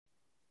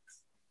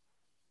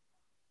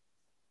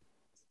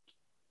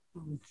โ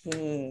อเค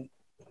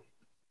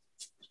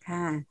ค่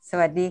ะส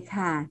วัสดี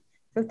ค่ะ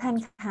ทุกท่าน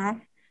คะ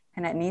ข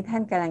ณะนี้ท่า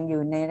นกำลังอ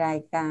ยู่ในรา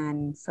ยการ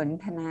สน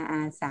ทนาอ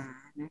าสา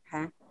นะค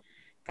ะ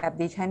กับ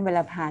ดิฉันวร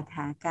ภาถ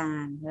ากา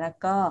รแล้ว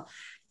ก็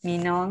มี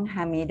น้องฮ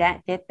ามิดะ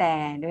เจแต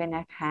ด้วยน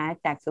ะคะ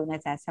จากศูนย์อา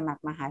สาสมัค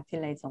รมหาวิทย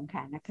าลัยสงขล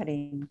านคริ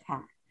นทร์ค่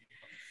ะ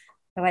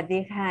สวัสดี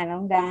ค่ะน้อ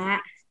งดา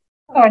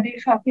สวัสดี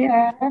ค่ะพี่แอ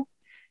ฟ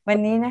วัน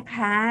นี้นะค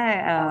ะ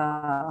เอ่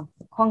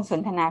ห้องส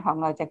นทนาของ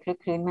เราจะคลึก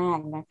คลื้นมาก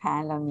นะคะ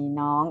เรามี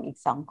น้องอีก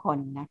2 คน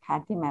นะคะ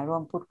ที่มาร่ว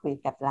มพูดคุย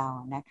กับเรา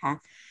นะคะ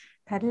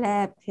ท่านแร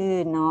กคือ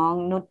น้อง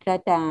นุชร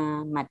ดา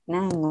หมัดห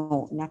น้างู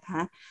นะค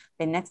ะเ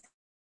ป็นนัก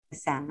ศึก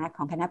ษาข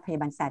องคณะพย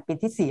าบาลศาสตร์ปี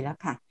ที่4แล้ว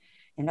ค่ะ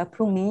เห็นว่าพ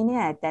รุ่งนี้เนี่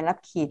ยจะรับ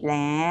ขีดแ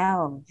ล้ว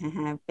นะค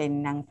ะเป็น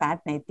นางฟ้า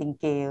ในติง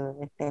เกล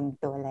เต็ม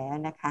ตัวแล้ว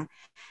นะคะ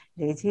ห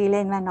รือชื่อเ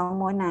ล่นว่าน้อง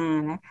โมนา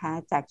นะคะ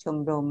จากชม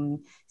รม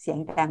เสียง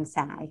ตามส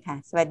ายค่ะ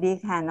สวัสดี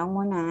ค่ะน้องโม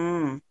นา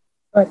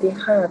สวัสดี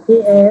ค่ะพี่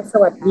แอฟส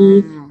วัสค่ดี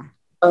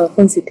ะ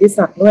คุณสิทธิ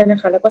ศักดิ์ด้วยนะ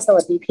คะแล้วก็ส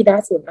วัสดีพี่ดา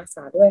ศูนย์อาส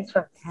าด้วย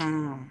ค่ะค่ะ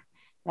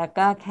แล้ว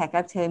ก็แขก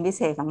รับเชิญพิเ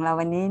ศษของเรา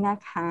วันนี้นะ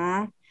คะ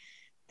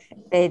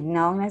เป็น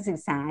น้องนักศึก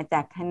ษาจ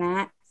ากคณะ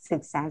ศึ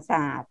กษาศ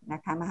าสตร์นะ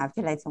คะมหาวิท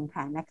ยาลัยสงขล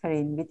านค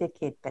รินทร์วิทยาเ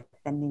ขตปัต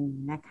ตานี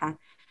นะคะ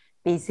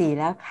ปี 4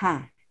แล้วค่ะ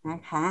นะ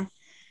คะ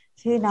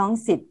ชื่อน้อง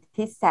สิท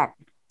ธิศัก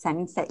ดิ์สัน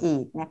สะอี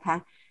ดนะคะ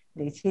ห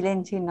รือชื่อเล่น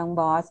ชื่อน้อง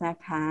บอสนะ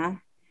คะ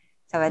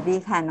สวัสดี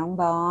ค่ะน้อง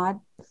บอส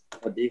ส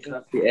วัสดีครั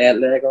บพี่แอด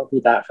และก็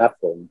พี่ตะครับ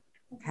ผม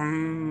ค่ะ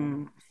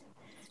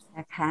น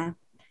ะคะ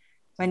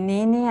วัน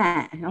นี้เนี่ย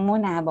น้องโม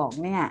นาบอก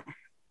เนี่ย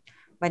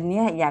วัน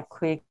นี้อยาก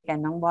คุยกับ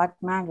น้องบอส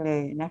มากเล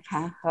ยนะค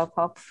ะเพ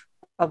ราะ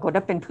ปรากฏ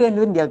ว่าเป็นเพื่อน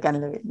รุ่นเดียวกัน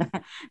เลยนะ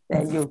แต่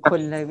อยู่ค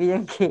นเลยวิทย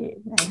าเขต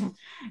นะคะ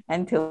อั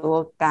นถือโอ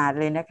กาส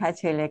เลยนะคะเ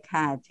ชิญเลย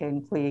ค่ะเชิญ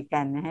คุยกั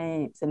นให้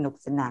สนุก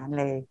สนาน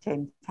เลยเชิญ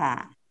ค่ะ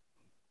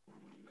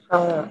ค่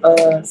ะ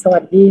สวั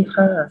สดี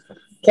ค่ะ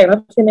แขกรับ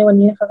เชิญในวัน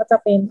นี้นะคะก็จะ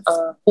เป็น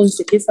คุณ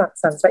สิทธิศัก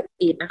ดิ์สันสะ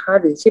อีดนะคะ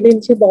หรือชื่อเล่น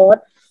ชื่อบอส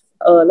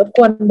รบก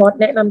วนบอส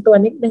แนะนำตัว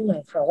นิดนึงหน่อ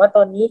ยค่ะว่าต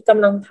อนนี้ก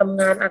ำลังทำ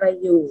งานอะไร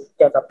อยู่เ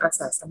กี่ยวกับอาส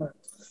าสมัคร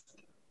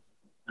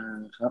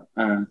ครับ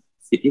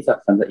สิทธิศัก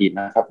ดิ์สันสะอิด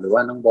นะครับหรือว่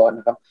าน้องบอส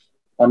นะครับ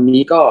ตอน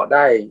นี้ก็ไ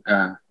ด้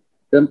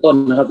เริ่มต้น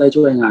นะครับได้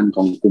ช่วยงานข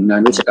องกลุ่มงา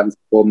นวิชาการ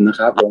สังคมนะ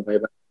ครับโรงพย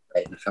าบาลให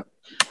ญ่นะครับ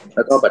แ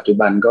ล้วก็ปัจจุ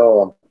บันก็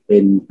เป็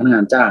นพนักง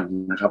านจ้าง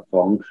นะครับข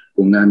องก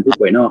ลุ่มงานผู้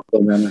ป่วยนอกโร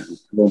งพ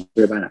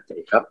ยาบาลหาดใหญ่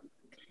ครับ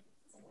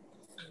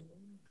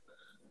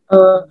เอ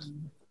อ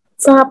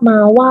ทราบมา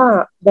ว่า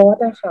บอส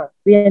อะค่ะ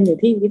เรียนอยู่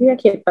ที่วิทยา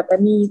เขตปัตตา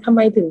นีทำไม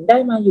ถึงได้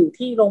มาอยู่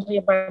ที่โรงพย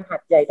าบาลหา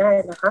ดใหญ่ได้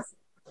นะคะ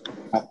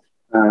ครับ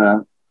อ่า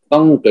ต้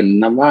องเกริ่น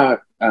นำว่า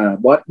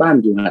บอสบ้าน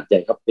อยู่หาดใหญ่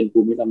ครับเป็นภู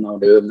มิลำเนา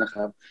เดิมนะค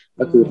รับอื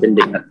ก็คือเป็นเ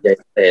ด็กหาดมใหญ่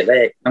ตั้งแต่แร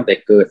กตั้งแต่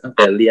เกิดตั้งแ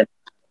ต่เรียน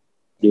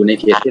อยู่ใน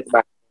เขตเทศบ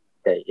าล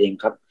ใหญ่เอง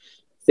ครับ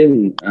ซึ่ง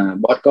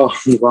บอสก็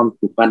มีความ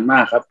ผูกพันมา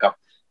กครับกับ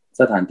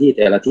สถานที่แ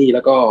ต่ละที่แ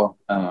ล้วก็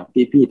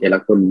พี่ๆแต่ละ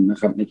คนนะ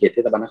ครับในเขตเท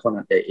ศบาลนครห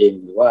าดใหญ่เอง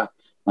หรือว่า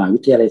มหาวิ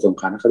ทยาลัยสง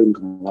ขลานครินทร์ข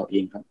องเราเอ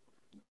งครับ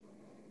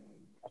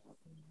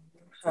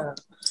ค่ะ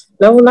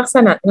แล้วลักษ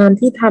ณะงาน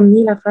ที่ทำ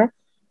นี่ล่ะคะ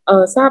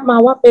ทราบมา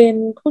ว่าเป็น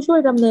ผู้ช่วย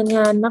ดำเนินง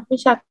านนักวิ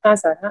ชาการ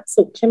สาธารณ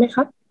สุขใช่ไหมค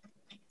ะ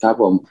ครับ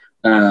ผม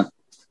อ่า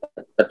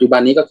ปัจจุบัน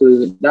นี้ก็คือ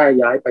ได้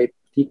ย้ายไป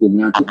ที่กลุ่ม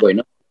งานผู้ป่วยน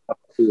อกครับ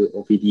คือ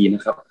OPD น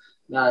ะครับ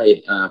ได้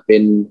เป็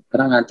นพ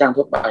นักงานจ้าง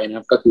ทั่วไปนะค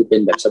รับก็คือเป็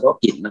นแบบเฉพาะ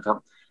กิจนะครับ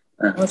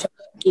อ่าเอาเฉพ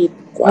าะกิจ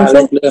ว่าช่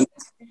วงเริ่ม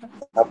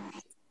ครับ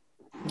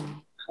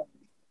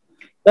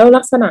แล้ว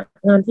ลักษณะ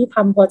งานที่ท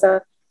ำพอจะ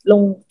ล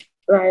ง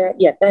รายละ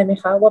เอียดได้ไหม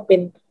คะว่าเป็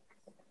น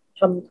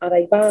ทำอะไร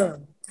บ้าง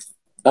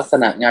ลักษ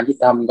ณะงานที่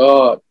ทำก็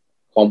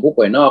ของผู้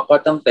ป่วยนอกก็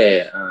ตั้งแต่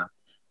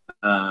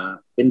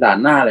เป็นด่าน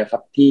หน้าเลยครั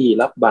บที่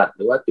รับบัตรห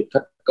รือว่าจุดคั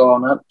ดกรอง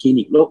นะครับคลิ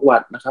นิกโรคหวั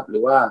ดนะครับหรื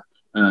อว่า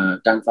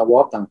การสวอ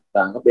ป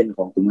ต่างๆก็เป็นข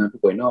องกลุ่มงาน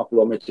ผู้ป่วยนอกร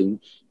วมไปถึง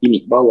คลินิ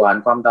กเบาหวาน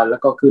ความดันแล้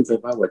วก็คลื่นไฟ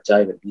ฟ้าหัวใจ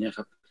แบบนี้ค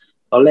รับ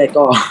ตอนแรก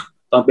ก็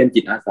ตอนเป็น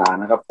จิตอาสา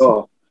นะครับก็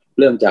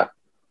เริ่มจาก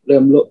เ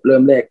ริ่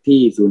มแรกที่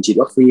ศูนย์ฉีด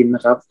วัคซีนน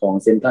ะครับของ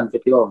เซ็นทรัลเฟ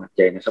สติวัลหาดให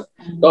ญ่นะครับ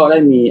ก็ได้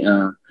มี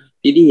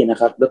พี่ดีนะ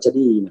ครับรช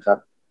ดีนะครับ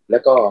แล้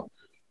วก็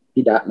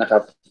พี่ดะนะครั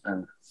บอ่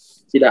า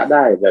พี่ดะไ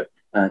ด้แบบ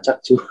ชัก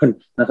ชวน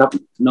นะครับ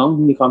น้อง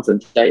มีความสน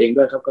ใจเอง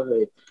ด้วยครับก็เล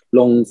ยล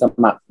งส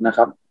มัครนะค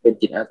รับเป็น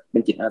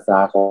จิตอาสา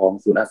ของ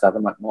ศูนย์อาสาส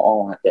มัครมอ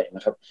หาดใหญ่น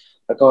ะครับ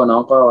แล้วก็น้อ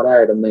งก็ได้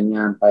ดำเนินง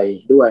านไป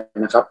ด้วย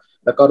นะครับ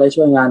แล้วก็ได้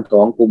ช่วยงานข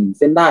องกลุ่มเ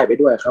ส้นได้ไป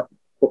ด้วยครับ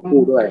ควบอื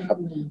คู่ด้วยครับ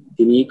ม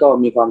ทีนี้ก็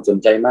มีความสน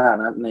ใจมาก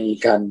นะครับใน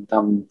การท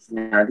ำง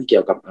านที่เกี่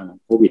ยวกับ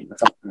โควิดนะ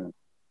ครับ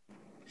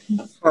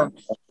ค่ะ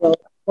แล้ว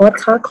บอส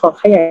คะขอ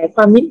ขยายค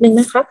วามนิดนึง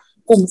นะคะ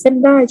กลุ่มเส้น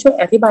ได้ช่วย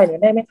อธิบายหน่อย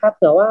ได้ไหมคะเ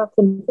ผื่อว่า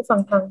คุณผู้ฟัง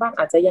ทางบ้าน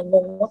อาจจะยังง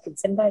งว่ากลุ่ม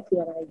เส้นได้คือ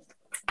อะไร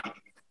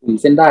กลุ่ม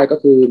เส้นได้ก็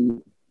คือ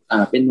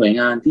เป็นหน่วย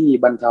งานที่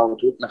บรรเทา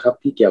ทุกข์นะครับ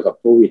ที่เกี่ยวกับ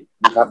โควิด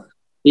นะครับ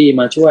ที่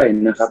มาช่วย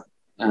นะครับ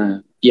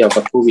เกี่ยว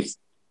กับโควิด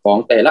ของ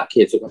แต่ละเข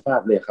ตสุขภาพ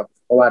เลยครับ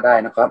เพราะว่าได้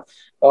นะครับ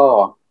ก็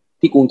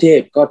ที่กรุงเทพ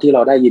ก็ที่เร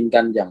าได้ยินกั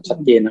นอย่างชัด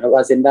เจนนะครับว่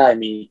าเส้นได้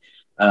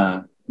อ่า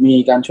มี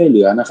การช่วยเห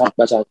ลือนะครับ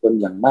ประชาชน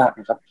อย่างมาก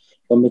นะครับ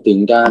รวมไปถึง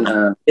การ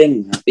เร่ง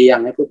หาเตียง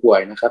ให้ผู้ป่วย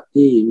นะครับ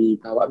ที่มี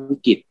ภาวะวิ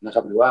กฤตนะค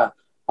รับหรือว่า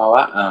ภาว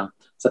ะ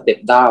สเต็ป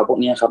ดาวน์พวก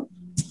นี้ครับ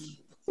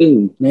ซึ่ง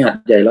ในหาด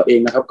ใหญ่เราเอง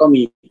นะครับก็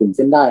มีกลุ่มเ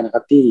ส้นได้นะค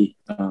รับที่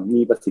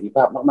มีประสิทธิภ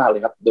าพมากๆเล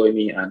ยครับโดย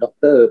มีด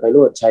ร.ไพโร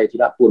จน์ชัยธี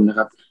รกุลนะค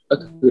รับก็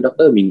คือด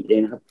ร.หมิงเอ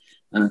งนะครับ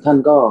ท่าน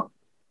ก็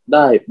ไ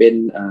ด้เป็น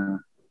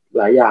ห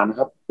ลายอย่างนะ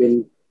ครับเป็น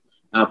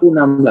ผู้น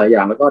ำหลายอย่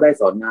างแล้วก็ได้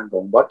สอนงานข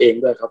องบอสเอง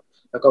ด้วยครับ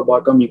แล้วก็บอ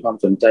สก็มีความ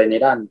สนใจใน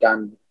ด้านการ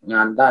ง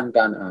านด้านก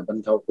ารบรร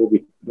เทาโควิ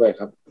ดด้วย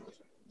ครับ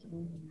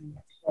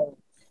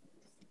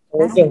โอ้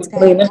เก่งจัง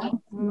เลยนะ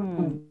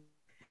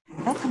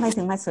แล้วทำไม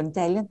ถึงมาสนใจ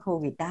เรื่องโค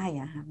วิดได้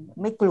อะคะ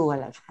ไม่กลัว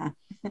เหรอคะ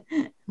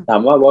ถา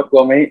มว่าบอสกลั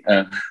วไหม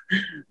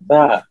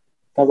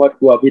ถ้าบอส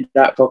กลัวพี่ด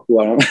ะก็กลัว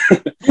นะ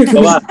เพร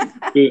าะว่า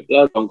คือเร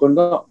าสองคน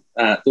ก็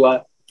ตัว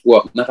อว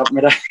บนะครับไ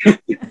ม่ไ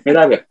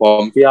ด้แบบผอ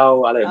มเพี้ยว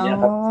อะไรแบบนี้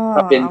ครับถ้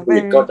าเป็นโค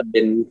วิดก็จะเป็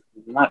น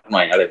มากหน่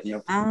อยอะไรแบบนี้ค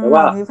รับแต่ว่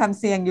ามีความ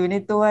เสี่ยงอยู่ใน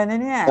ตัวนะ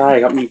เนี่ยใช่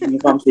ครับมี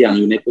ความเสี่ยงอ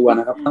ยู่ในตัว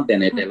นะครับตั้งแต่ไ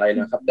หนแต่ไรแ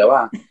ล้วครับแต่ว่า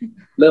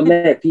เริ่มแร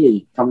กที่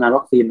ทำงาน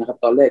วัคซีนนะครับ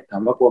ตอนแรกถา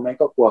มว่ากลัวไหม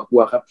ก็กลัว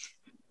ครับ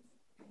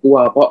กลัว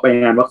เพราะไป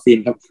งานวัคซีน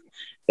ครับ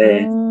แต่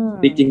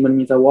จริงๆมัน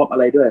มีสวอปอะ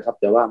ไรด้วยครับ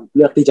แต่ว่าเ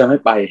ลือกที่จะไม่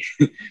ไป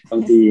บา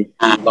งที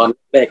ตอน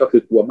แรกก็คื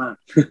อกลัวมาก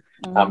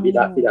ถามพี่ด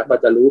ะก็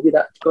จะรู้พี่ด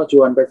ะก็ช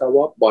วนไปสว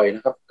อปบ่อยน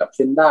ะครับกับเ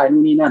ซ็นได้นู่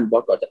นนี่นั่นบอ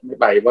สก็จะไม่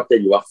ไปบอสจะ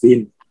อยู่วัคซีน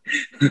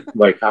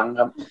บ่อยครั้ง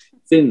ครับ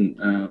ซึ่ง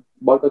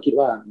บอสก็คิด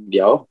ว่าเ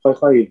ดี๋ยว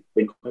ค่อยๆเ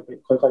ป็น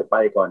ค่อยๆไป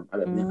ก่อนอะไ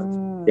รแบบนี้ครับ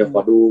เดี๋ยวข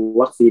อดู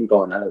วัคซีนก่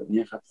อนอะไรแบบ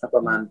นี้ครับสักป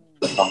ระมาณ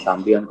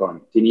 2-3 เดือนก่อน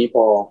ทีนี้พ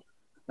อ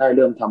ได้เ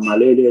ริ่มทำมา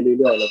เรื่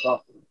อยๆแล้วก็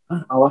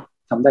เอาวะ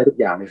ทำได้ทุก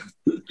อย่างเลยครับ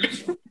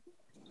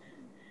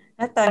แ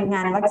ล้วตอนง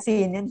านวัคซี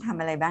นนั่นทำ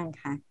อะไรบ้าง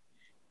คะ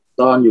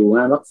ตอนอยู่ง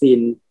านวัคซีน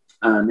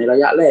ในระ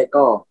ยะแรก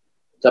ก็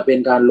จะเป็น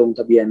การลงท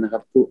ะเบียนนะครั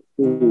บ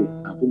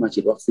ผู้มาฉี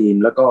ดวัคซีน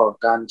แล้วก็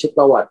การเช็คป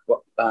ระวัติ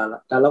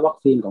การรับวัค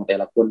ซีนของแต่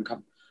ละคนครับ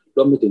ร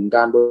วมไปถึงก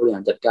ารบริหา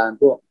รจัดการ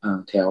พวก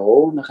แถว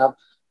นะครับ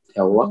แถ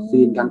ววัค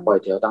ซีนการปล่อย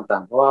แถวต่า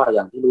งๆเพราะว่าอ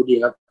ย่างที่รู้ดี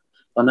ครับ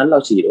ตอนนั้นเรา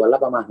ฉีดวันละ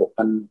ประมาณ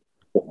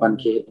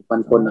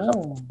6,000 คนนะครับ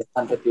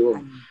6,000 คิว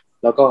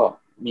แล้วก็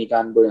มีก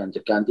ารบริหาร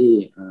จัดการที่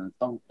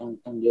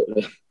ต้องเยอะเล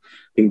ย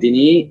ถึงที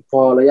นี้พ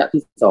อระยะ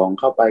ที่2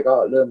เข้าไปก็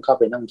เริ่มเข้า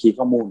ไปนั่งคีย์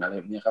ข้อมูลอะไร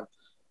แบบนี้ครับ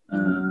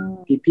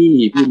พี่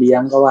เลี้ย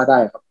งก็ว่าได้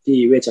ครับที่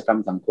เวชกรรม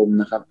สังคม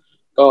นะครับ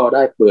ก็ไ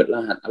ด้เปิดร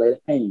หัสอะไร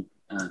ให้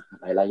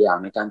หลายๆอย่าง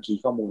ในการคี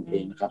ย์ข้อมูลเอ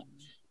งนะครับ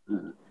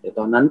แต่ต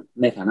อนนั้น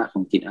ในฐานะขอ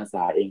งจิตอาส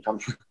าเองครับ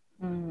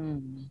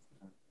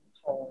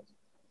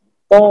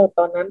ก็ต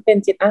อนนั้นเป็น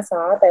จิตอาส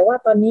าแต่ว่า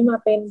ตอนนี้มา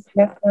เป็นพ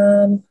นักงา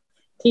น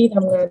ที่ท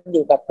ำงานอ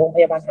ยู่กับโรงพ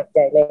ยาบาลหาดให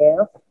ญ่แล้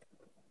ว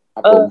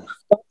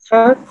บอสค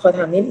ะขอถ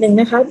ามนิดนึง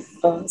นะคะ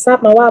ทราบ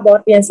มาว่าบอ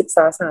สเรียนศึกษ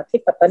าศาสตร์ที่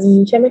ปัตตานี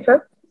ใช่ไหมคะ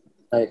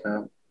ใช่ครั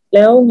บแ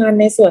ล้วงาน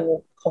ในส่วน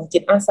ของจิ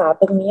ตอาสา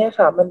ตรงนี้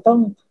ค่ะมันต้อง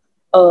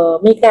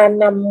มีการ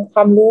นำคว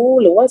ามรู้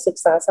หรือว่าศึก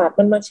ษาศาสตร์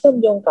มันมาเชื่อม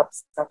โยงกับ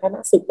สาธารณ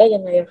สุขได้ยั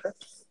งไงคะ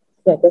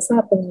อยากจะทรา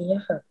บตรงนี้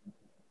ค่ะ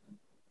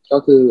ก็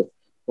คือ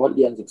บอสเ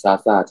รียนศึกษา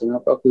ศาสตร์ใช่ไหมค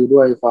รับก็คือด้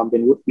วยความเป็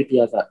นวุฒิวิท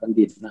ยาศาสตร์บัณ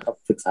ฑิตนะครับ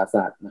ศึกษาศ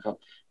าสตร์นะครับ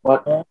บอส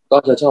ก็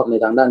จะชอบใน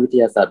ทางด้านวิท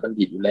ยาศาสตร์บัณ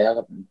ฑิตอยู่แล้วค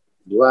รับ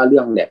หรือว่าเรื่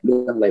องแลบเ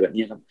รื่องอะไรแบบ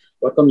นี้ครับ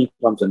บอสก็มี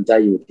ความสนใจ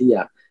อยู่ที่อย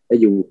ากไป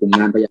อยู่กลุ่ม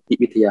งานพยาธิ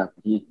วิทยา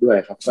นี้ด้วย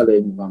ครับก็เลย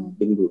มีความ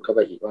ดึงดูดเข้าไป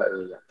อีกว่า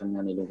อยากทำงา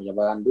นในโรงพยา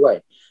บาลด้วย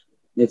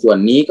ในส่วน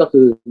นี้ก็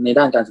คือใน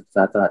ด้านการศึกษ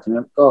าศาสตร์ใช่ไหม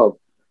ก็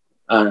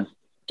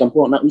จำพ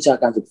วกนักวิชา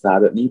การศึกษา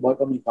แบบนี้บอส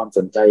ก็มีความส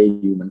นใจ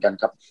อยู่เหมือนกัน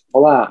ครับเพรา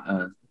ะว่า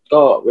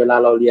ก็เวลา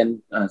เราเรียน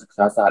ศึกษ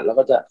าศาสตร์เรา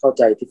ก็จะเข้าใ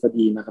จทฤษ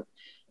ฎีนะครับ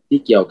ที่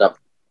เกี่ยวกับ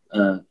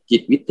จิ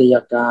ตวิทย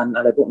าการอ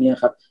ะไรพวกนี้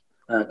ครับ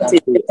การ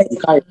คุยกับคน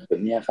ไข้แบ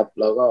บนี้ครับ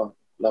เรา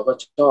ก็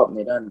ชอบใน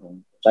ด้านของ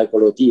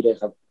psychology ด้วย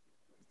ครับ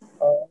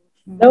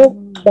แล้ว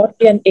บอส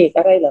เรียนเอก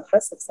อะไรเหรอคะ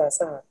ศึกษา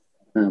ศาสตร์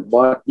บ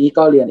อสนี้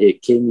ก็เรียนเอก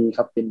เคมีค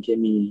รับเป็นเค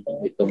มี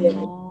ตรงนี้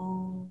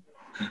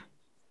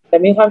แต่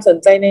มีความสน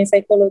ใจใน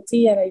psychology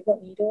อะไรพวก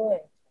นี้ด้วย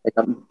ค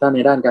รับถ้าใน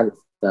ด้านการศึก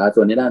ษาส่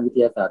วนในด้านวิท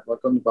ยาศาสตร์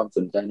ก็มีความส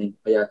นใจใน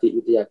พยาธิ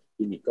วิทยาค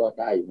ลินิกก็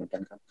ได้อยู่เหมือนกั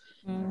นครับ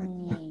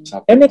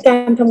แล้วในกา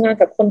รทำงาน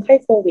กับคนไข้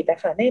โควิดอะ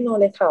ค่ะแน่นอน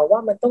เลยค่ะว่า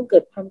มันต้องเกิ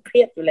ดความเครี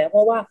ยดอยู่แล้วเพร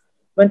าะว่า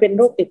มันเป็นโ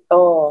รคติด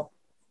ต่อ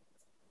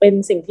เป็น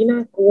สิ่งที่น่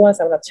ากลัว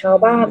สำหรับชาว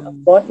บ้าน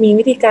บอสมี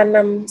วิธีการน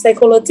ำ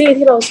psychology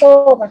ที่เราชอ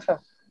บอะค่ะ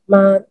ม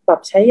าปรับ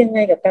ใช้ยังไง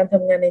กับการท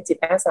ำงานในจิต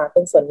อาสาต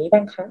รงส่วนนี้บ้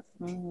างคะ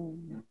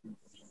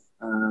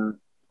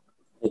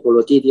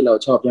psychology ที่เรา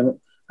ชอบใช่ไหม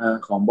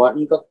ของบอส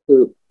นี่ก็คื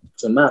อ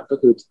ส่วนมากก็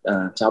คือ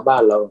ชาวบ้า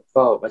นเรา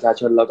ก็ประชา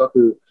ชนเราก็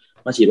คือ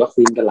มาฉีดวัค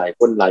ซีนกันหลาย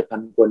คนหลายพั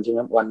นคนใช่ไหม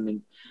วันหนึ่ง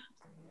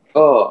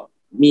ก็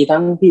มีทั้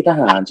งพี่ท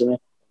หารใช่ไหม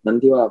นั้น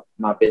ที่ว่า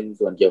มาเป็น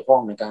ส่วนเกี่ยวข้อ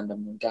งในการด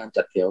ำเนินการ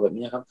จัดแถวแบบ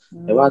นี้ครับ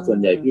แต่ว่าส่วน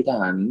ใหญ่พี่ท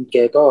หารแก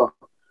ก็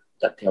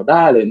จัดแถวไ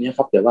ด้เลยเนี่ยค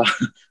รับแต่ว่า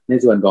ใน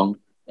ส่วนของ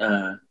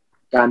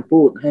การ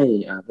พูดให้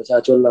ประชา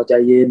ชนเราใจ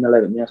เย็นอะไร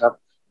แบบนี้ครับ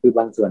คือบ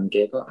างส่วนแก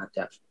ก็อาจจ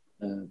ะ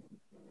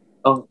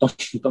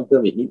ต้องเพิ่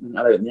มอีกนิดนึงอ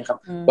ะไรแบบนี้ครับ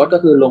บอสก็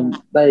คือ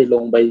ได้ล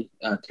งไป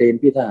เทรน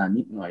พี่ทหาร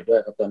นิดหน่อยด้วย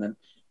ครับตอนนั้น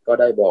ก็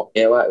ได้บอกแก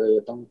ว่า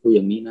ต้องคุยอ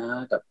ย่างนี้นะ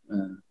กับ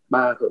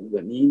บ้าแบ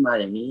บนี้มา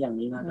อย่าง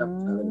นี้นะครับ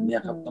อะไรแบบนี้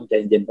ครับต้องใจ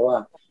เย็นเพราะว่า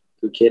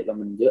คือเคสเรา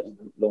มันเยอะ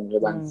โรงพย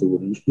าบาลศู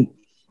นย์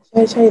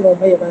ใช่โรง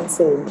พยาบาล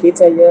ศูนย์ที่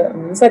จะเยอะ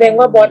แสดง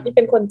ว่าบอสนี่เ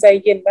ป็นคนใจ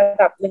เย็นระ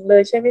ดับหนึ่งเล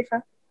ยใช่ไหมคะ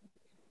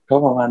เขา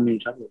ประมาณนี้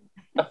ครับ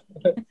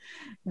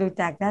ดู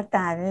จากหน้าต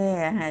าเนี่ย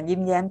ยิ้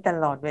มแย้มต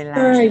ลอดเวลาใ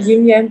ช่เลยยิ้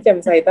มแย้มแจ่ม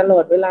ใสตลอ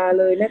ดเวลา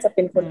เลยน่าจะเ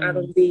ป็นคอืนอาร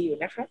มณ์มดีอยู่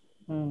นะคะ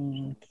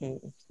โอเค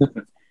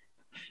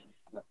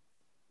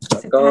แล้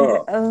วก็สุดท้าย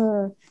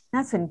น่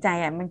าสนใจ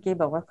เมื่อกี้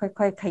บอกว่า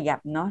ค่อยๆขยับ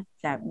เนาะ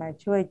จากมา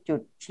ช่วยจุ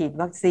ดฉีด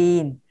วัคซี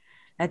น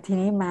แล้วที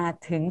นี้มา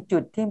ถึงจุ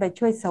ดที่ไป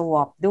ช่วยสว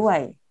อปด้วย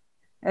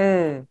เอ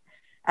อ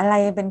อะไร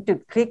เป็นจุด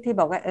คลิกที่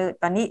บอกว่า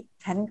ตอนนี้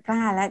ฉันกล้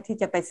าแล้วที่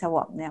จะไปสว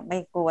อปเนี่ยไม่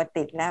กลัว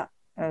ติดแล้ว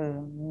เออ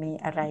มี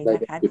อะไรได้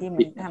เป็นนะคะที่มัน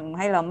จุดพลิกนะทำใ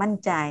ห้เรามั่น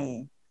ใจ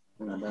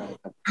ได้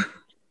ครับ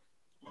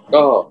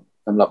ก็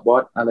สำหรับบอ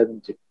สอะไรเป็น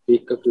จุดพลิ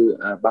กก็คือ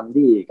บัง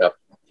ดี้กับ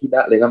พี่ด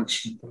ะเลยครับ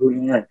พูด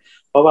ง่าย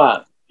ๆเพราะว่า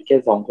แค่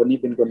สองคนนี้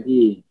เป็นคน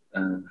ที่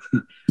อ่า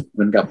เห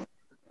มือนกับ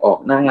ออก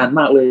หน้างาน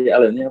มากเลยอะไ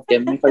รแบบเนี้ยครับเก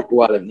มไม่ค่อยกลั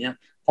วอะไรแบบเนี้ย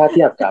ถ้าเ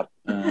ทียบกับ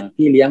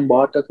พี่เลี้ยงบอ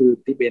สก็คือ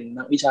ที่เป็น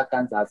นักวิชากา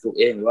รสาธารณสุข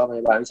เองหรือว่าพ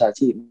ยาบาลวิชา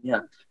ชีพเนี่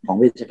ยของ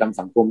เวชกรรม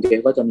สังคมเก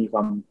ก็จะมีคว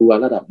ามกลัว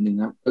ระดับหนึ่ง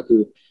ครับก็คื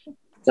อ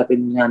จะเป็น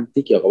งาน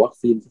ที่เกี่ยวกับวัค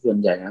ซีนส่วน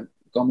ใหญ่นะ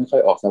ก็ไม่ค่อ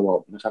ยออกสวอ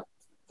ปนะครับ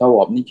สว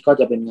อปนี่ก็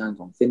จะเป็นงาน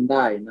ของเส้นไ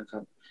ด้นะครั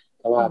บ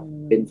เพราะอืว่า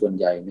เป็นส่วนม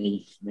ใหญ่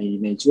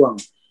ในช่วง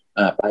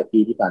ปลายปี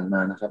ที่ผ่านม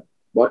านะครับ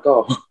บอสก็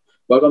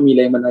บอสก็มีแ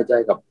รงบันดาลใจ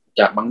กับ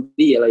จากบัง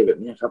ดี้อะไรแบบ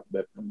นี้ครับแบ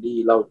บบังดี้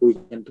เราคุย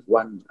กันทุก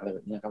วันอะไรแบ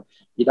บนี้ครับ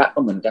พีระก็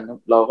เหมือนกันครับ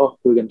เราก็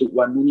คุยกันทุก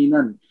วันนู่นนี่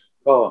นั่น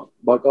ก็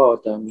บอสก็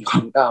จะมีควา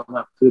มกล้าม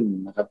ากขึ้น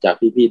นะครับจาก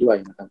พี่ๆด้วย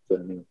นะครับส่ว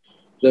นหนึ่ง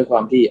ด้วยควา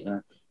มที่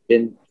เป็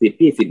นศิษย์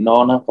พี่ศิษย์น้อ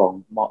งนะของ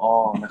มอ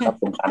นะครับ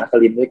สงขลานค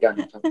รินทร์ด้วยกัน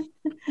นะครับ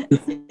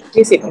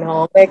มีสิทธิ์น้อ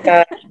งด้วยกั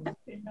น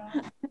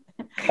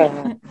ค่ะ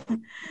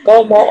ก็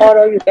มอเร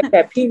าอยู่กันแบ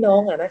บพี่น้อ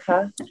งอะนะคะ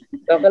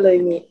เราก็เลย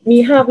มี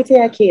5 วิท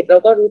ยาเขตเรา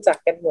ก็รู้จัก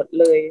กันหมด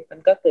เลยมัน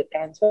ก็เกิดก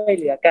ารช่วยเ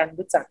หลือกัน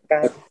รู้จักกั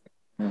น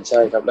ใช่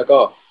ครับแล้วก็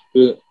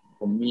คือ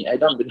ผมมีไอ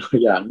ดอลเป็นตัว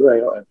อย่างด้วย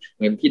ก็เห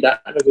มือนพี่ดะ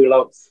ก็คือเรา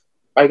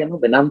ไปกันตั้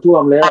งแต่น้ำท่ว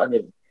มแล้วอัน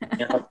นี้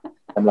นะครับ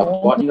สำหรับ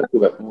บอสนี่ก็คือ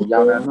แบบยา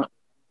วนานมาก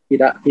พี่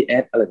ดะพี่แอ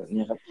ดอะไรแบบ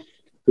นี้ครับ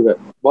คือแบบ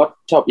บอส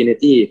ชอบ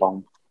energy ของ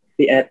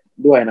พี่แอด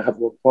ด้วยนะครับ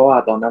เพราะว่า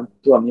ตอนน้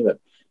ำท่วมนี่แบบ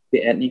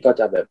พี่แอดนี่ก็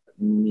จะแบบ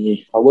มี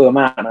power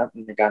มากนะครับ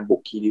ในการบุ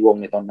กคีรีวง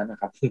ศ์ในตอนนั้นน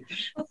ะครับ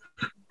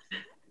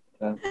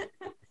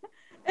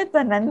ต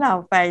อนนั้นเรา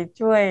ไป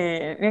ช่วย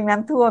เรื่องน้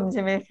ำท่วมใ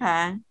ช่ไหมคะ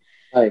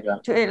ใช่ครับ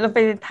ช่วยเราไป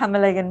ทำอ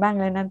ะไรกันบ้าง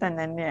เลยนะตอน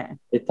นั้นเนี่ย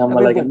ไปเราทำอ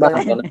ะไรกันบ้างไป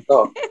บุกอะไรตอนนั้นก็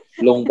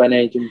ลงไปใน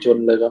ชุมชน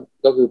เลยครับ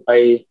ก็คือไป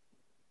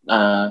อ่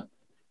า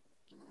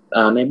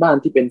ในบ้าน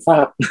ที่เป็นซา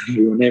กอ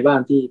ยู่ในบ้า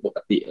นที่ปก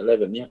ติอะไร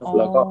แบบนี้ครัอ๋อบ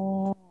แล้วก็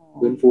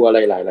ฟื้นฟูอะไร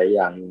หลายๆอ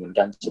ย่างอยู่เหมือน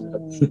กันใช่อืไหมครั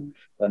บ ม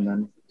ตอนนั้น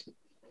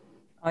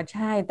อ๋อใ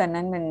ช่ตอน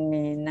นั้นมัน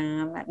มี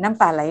น้ำ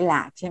ป่าไหลหล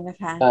ากใช่ไหม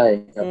คะใช่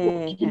ครับที่ผม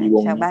คีรีว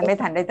งศ์ชาวบ้านไม่นะ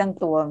ครับทันได้ตั้ง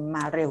ตัวม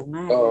าเร็วม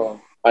ากก็เลย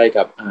ไป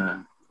กับ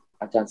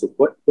อาจารย์สุพ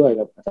จน์ด้วยค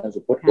รับอาจารย์สุ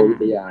พจน์โกค่ะวิ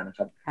ทยานะค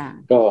รับค่ะ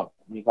ก็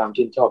มีความ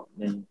ชื่นชอบ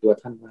ในตัว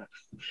ท่านมาก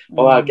เพอืร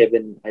าะว่าแกเป็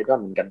นมไอดอล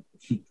เหมือนกัน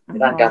ใน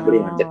ด้านอ๋อการบริ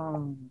หารจัดกา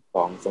รข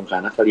องสงขลา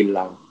นครินทร์เ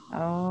รา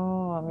อ๋อ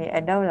มีไอ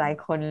ดอลหลาย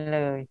คนเ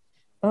ลย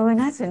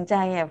น่าสนใจ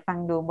ฟัง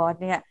ดูบอส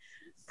เนี่ย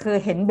คือ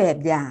เห็นแบบ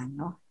อย่าง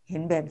เนาะเห็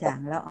นแบบอย่าง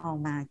แล้วเอา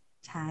มา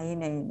ใช้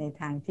ใน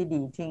ทางที่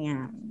ดีที่งา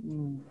ม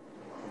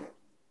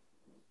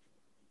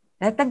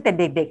แล้วตั้งแต่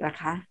เด็กๆล่ะ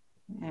คะ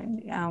เอ่อ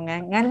เอา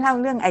งั้นเล่า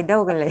เรื่องไอดอ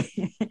ลกันเลย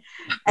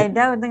ไอด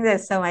อลตั้งแต่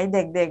สมัยเ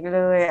ด็กๆเ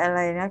ลยอะไร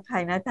นะใคร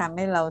นะทำใ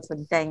ห้เราสน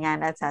ใจงาน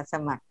อาสาส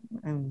มัคร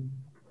อืม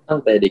ตั้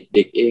งแต่เ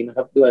ด็กๆเองนะค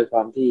รับด้วยคว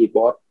ามที่บ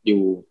อสอ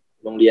ยู่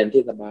โรงเรียนเท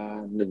ศบาล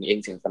หนึ่งเอง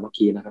เสียงสามัค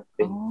คีนะครับเ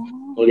ป็อ๋น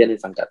โรงอเรียนใน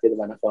สังกัดเทศ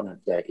บาลนครหาด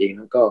ใหญ่เองแ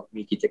ล้วก็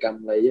มีกิจกรรม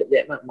อะไรเยอะแย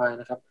ะมากมาย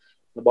นะครับ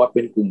แล้วบอสเ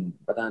ป็นกลุ่ม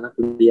ประธานนัก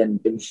เรียน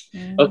เป็น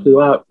อืก็คือ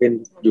ว่ามเป็น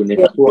อยู่ในเ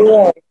รีพรรคพวกยนด้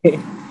วย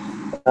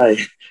ใช่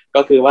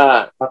ก็คือว่า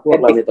พรรคพวเป็น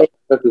เด็กกเราในตอน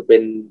นี้ก็คือเป็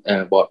น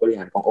บอร์ดบริห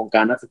ารขององค์ก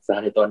ารนักศึกษา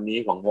ในตอนนี้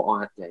ของมอ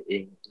หาดใหญ่เอ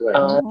งด้วย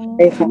อ๋ออ๋ใ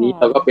ช่ทีอค่ะนี้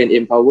เราก็เป็น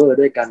empower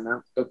ด้วยกันนะ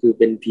ก็คือเ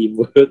ป็นทีม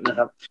เวิร์กนะค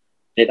รับ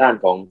ในด้าน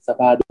ของส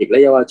ภาเด็กและ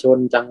เยาวชน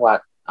จังหวัด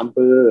อำเภ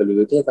อหรื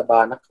อเทศบา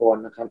ลนคร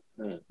นะครับ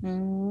อื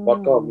บอส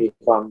ก็มีม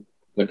ความ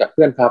เหมือนกับเ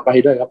พื่อนพาไป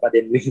ด้วยครับประเ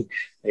ด็นหนึง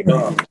แต่ก็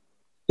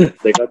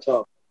แต่ก็ชอ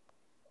บ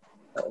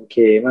โอเค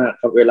มาก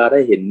ครับเวลาได้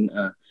เห็น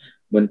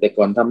เหมือนแต่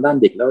ก่อนทำด้าน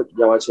เด็กแล้ว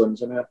เยาวชนใ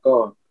ช่ไหมครับก็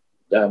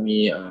จะมี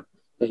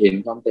จะเห็น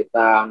ความแตก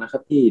ต่างนะครั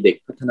บที่เด็ก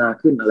พัฒนา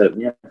ขึ้นอะไรแบบ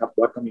นี้ครับบ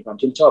อสก็มีความ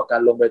ชื่นชอบกา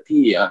รลงไป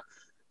ที่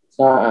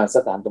ส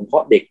ถานสงเครา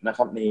ะห์เด็กนะค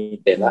รับใน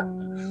แต่อืละ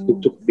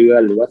ทุกมๆเดือน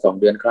หรือว่า2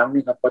 เดือนครั้ง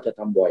นี่ครับก็จะท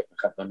ำบ่อยน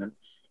ะครับตอนนั้น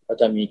ก็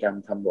จะมีการ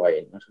ทำบ่อย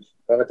นะครับ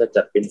ก็จะ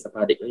จัดเป็นสภ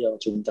าเด็กและเยาว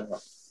ชนจังหวั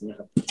ดนะค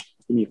รับ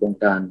ที่มีโครง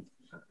การ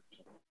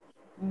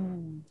อื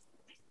ม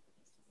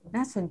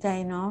น่าสนใจ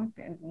เนาะ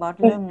บอส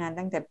เริ่มงาน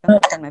ตั้งแต่ต้น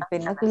สมัยเป็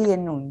นนักเรียน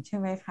หนุ่มใช่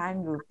ไหมคะ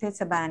อยู่เทศ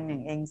บาลหนึ่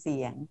งเองเสี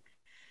ยง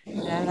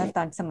แล้วต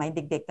อนสมัยเ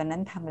ด็กๆตอนนั้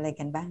นทำอะไร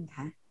กันบ้างค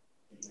ะ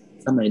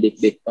สมัยเ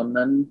ด็กๆตอน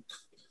นั้น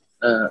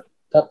เอ่อ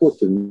ถ้าพูด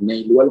ถึงใน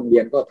รั้วโรงเรี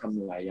ยนก็ท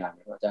ำหลายอย่าง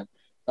นะครับอาจารย์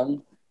ทั้ง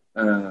เ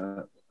อ่อ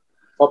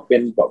ก็เป็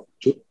นแบบ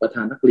ชุดประธ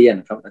านนักเรียน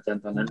ครับอาจาร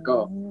ย์ตอนอืนั้นก็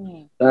ม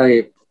ได้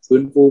ฟื้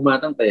นฟูมา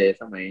ตั้งแต่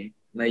สมัย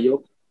นายก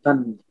ท่าน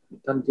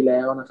ท่านที่แล้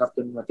วนะครับจ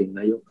นมาถึง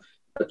นายก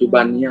ปัจจุอืบั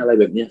นนี้อะไรม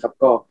แบบนี้ครับ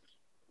ก็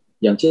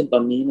อย่างเช่นตอ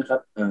นนี้นะครั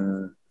บ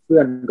เพื่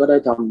อนก็ได้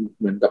ทำ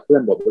เหมือนกับเพื่อ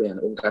นบอกบริหาร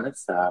องค์การนัก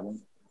ศึกษา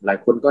หลาย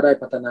คนก็ได้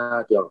พัฒนา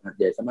เกี่ยวกับหัด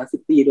ใหญ่สมาร์ทซิ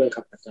ตี้ด้วยค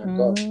รับอาจารย์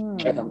ก็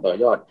ได้ทำต่อ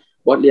ยอด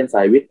บอสเรียนส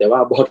ายวิทย์แต่ว่า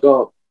บอสก็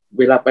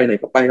เวลาไปไหน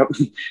ก็ไปครับ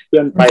เพื่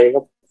อนไปก็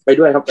ไป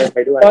ด้วยครับไป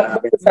ด้วยบอส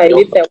ก็สาย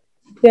วิทย์แต่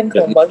เพื่อนข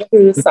องบอสก็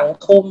คือสัง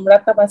คมรั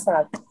ฐประศา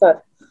สตร์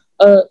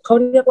เขา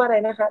เรียกว่าอะไร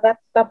นะคะรั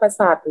ฐประ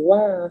ศาสตร์หรือว่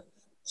า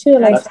ชื่ออ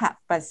ะไรรัฐ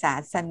ประศาส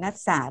ตร์สน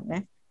ศาสตร์น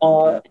ะอ๋อ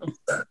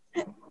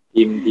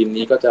ทีม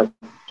นี้ก็จะ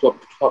ช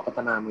อบพัฒ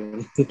นาเมือง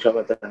ครับ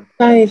อาจารย์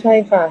ใช่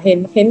ค่ะเ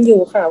ห็นอ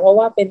ยู่ค่ะเพราะ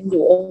ว่าเป็นอ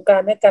ยู่องค์การ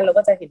ด้วยกันเรา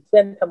ก็จะเห็นเพื่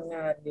อนทำง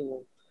านอยู่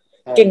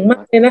เก่งมา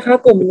กเลยนะคะ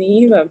กลุ่มนี้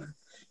แบบ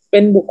เป็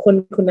นบุคคล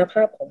คุณภ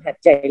าพของหัด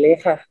ใหญ่เลย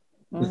ค่ะ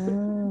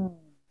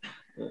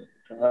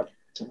ครับ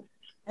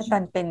แล้วตอ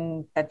นเป็น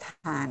ประธ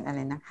านอะไร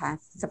นะคะ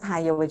สภา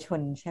เยาวช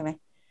นใช่ไหม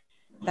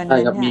ตอนนั้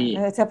นเนี่ย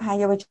สภา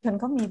เยาวชน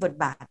ก็มีบท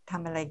บาทท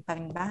ำอะไร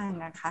บ้าง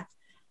นะคะ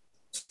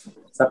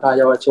สภา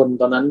เยาวชน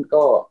ตอนนั้น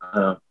ก็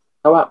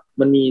เพราะว่า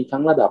มันมีทั้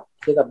งระดับ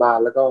เทศบาล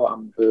แล้วก็อ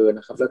ำเภอน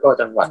ะครับแล้วก็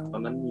จังหวัดตอ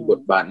นนั้นมีบท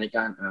บาทในก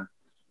าร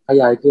ข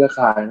ยายเครือ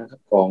ข่ายนะครั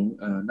บของ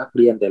นักเ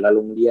รียนแต่ละโร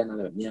งเรียนอะไร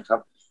แบบนี้ครั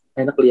บใ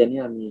ห้นักเรียนเ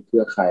นี่ยมีเครื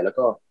อข่ายแล้ว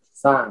ก็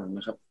สร้างน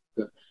ะครับ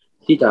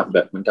ที่จะแบ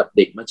บเหมือนกับเ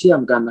ด็กมาเชื่อ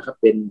มกันนะครับ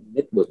เป็นเ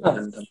น็ตเวิร์กกา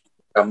รทำกิ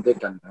จกรรมด้วย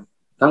กันครับ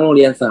ทั้งโรงเ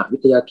รียนสหวิ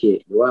ทยาเขต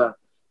หรือว่า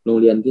โรง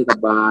เรียนเทศ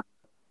บาล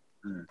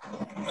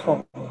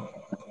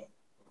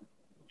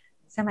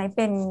สมัยเ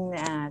ป็น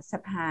ส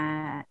ภา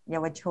เยา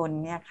วชน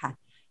เนี่ยค่ะ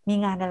มี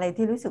งานอะไร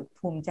ที่รู้สึก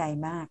ภูมิใจ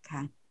มากค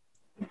ะ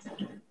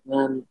ง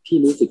านที่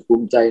รู้สึกภู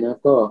มิใจนะ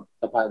ก็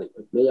สภาเด็ก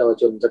และเยาว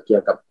ชนจะเกี่ย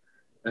วกับ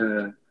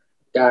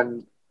การ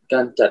กา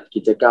รจัด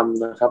กิจกรรม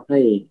นะครับให้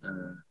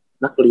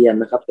นักเรียน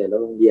นะครับแต่ละ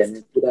โรงเรียน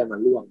ที่ได้มา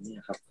ร่วมเนี่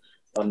ยครับ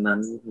ตอนนั้น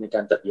ในก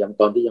ารจัดกิจกรรม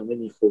ตอนที่ยังไม่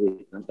มีโควิด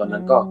ตอนนั้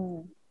นก็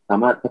สา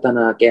มารถพัฒน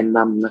าแกนน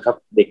ำนะครับ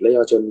เด็กและเย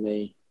าวชนใน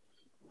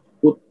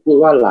พูด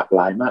ว่าหลากห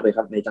ลายมากเลยค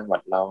รับในจังหวั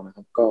ดเรานะค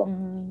รับก็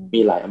มี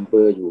หลายอำเภ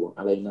ออยู่อ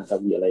ะไรนาท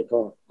วีอะไร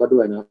ก็ด้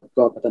วยนะครับ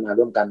ก็พัฒนา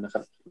ร่วมกันนะค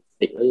รับ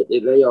เด็กแ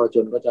ละเยาวช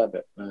นก็จะแบ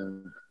บ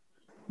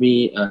มี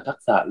ทัก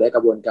ษะและกร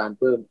ะบวนการ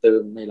เพิ่มเติ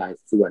มในหลาย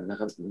ส่วนนะ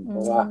ครับเพร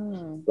าะว่า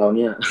เราเ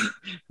นี่ย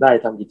ได้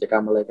ทำกิจกรร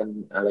มอะไรกัน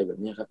อะไรแบบ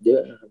นี้ครับเยอ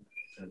ะนะครับ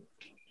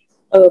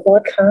บอ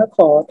สคะข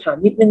อถาม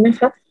นิดนึงนะ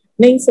คะ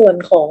ในส่วน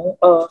ของ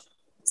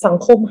สัง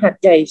คมหัด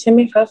ใหญ่ใช่ไห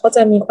มคะเขาจ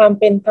ะมีความ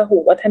เป็นพหุ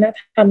วัฒน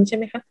ธรรมใช่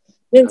ไหมคะ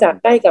เนื่องจาก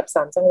ใกล้กับ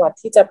3จังหวัด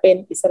ที่จะเป็น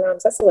อิสลาม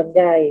ซะส่วนใ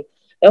หญ่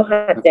แล้ว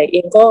หัดใหญ่เอ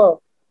งก็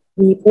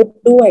มีพุทธ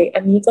ด้วยอั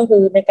นนี้ก็คื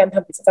อในการท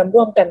ำกิจกรรม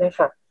ร่วมกันนะค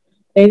ะ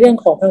ในเรื่อง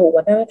ของพหุ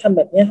วัฒนธรรมแ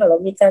บบนี้ค่ะเรา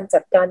มีการจั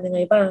ดการยังไง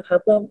บ้างคะ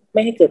เพื่อไ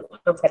ม่ให้เกิดคว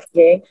ามขัดแ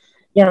ย้ง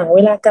อย่างเว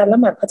ลาการละ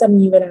หมาดเขาจะ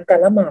มีเวลาการ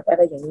ละหมาดอะไ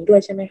รอย่างนี้ด้ว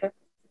ยใช่ไหมคะ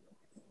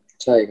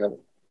ใช่ครับ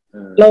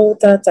เรา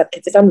จะจัด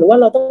กิจกรรมหรือว่า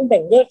เราต้องแบ่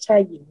งแยกชา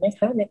ยหญิงไหมค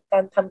ะในกา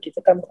รทำกิจ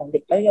กรรมของเด็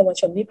กและเยาว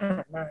ชนที่ผ่า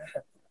นมาค่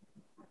ะ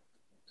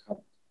ครับ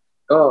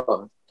ก็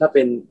ถ้าเ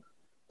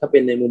ป็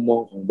นในมุมมอ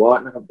งของบอส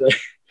นะครับ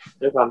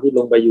ด้วยความที่ล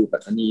งไปอยู่ปั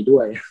ตตานีด้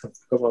วย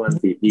ก็ประมาณ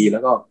4 ปีแล้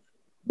วก็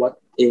บอส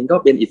เองก็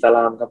เป็นอิสล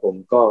ามครับผม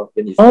ก็เป็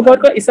นอิสลามบอส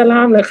ก็อิสลา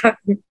มเลยค่ะ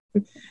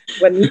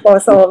วันนี้ปอ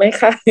ซอไหม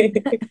คะ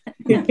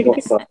ปอ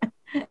ซอ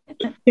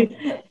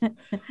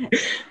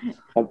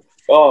ครับ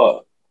ก็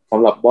ส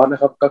ำหรับบอสน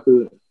ะครับก็คือ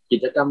กิ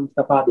จกรรมส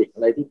ภาเด็กอ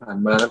ะไรที่ผ่าน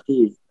มาที่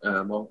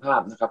มองภา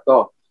พนะครับ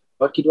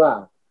ก็คิดว่า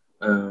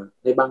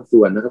ในบางส่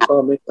วนนะครับก็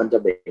ไม่ควรจะ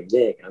แบ่งแย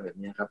กอะไรแบบ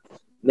นี้ครับ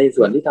ใน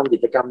ส่วนที่ทำกิ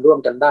จกรรมร่วม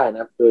กันได้น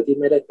ะครับโดยที่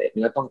ไม่ได้แตะเ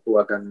นื้อต้องตัว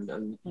กัน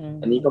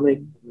อันนี้ก็ไ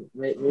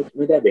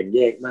ม่ได้แบ่งแย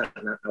กมาก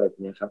นะอะไรแบ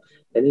บนี้ครับ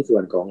แต่ในส่ว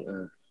นของ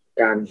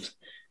กา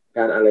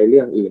รอะไรเ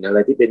รื่องอื่นอะไร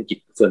ที่เป็นกิจ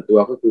ส่วนตัว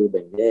ก็คือแ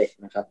บ่งแยก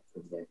นะครับส่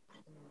วนใหญ่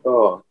ก็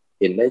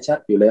เห็นได้ชัด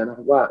อยู่แล้วนะค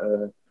รับว่า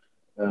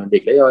เด็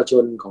กและเยาวช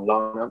นของเรา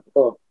นะครับ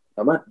ก็ส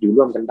ามารถอยู่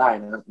ร่วมกันได้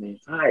นะครับใน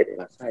ค่ายแต่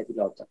ละค่ายที่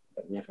เราจัดแบ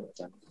บนี้ครับอา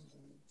จารย์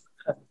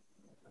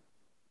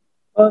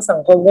ก็สั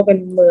งคมก็เป็น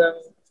เมือง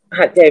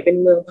หัดใหญ่เป็น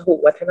เมืองพหุ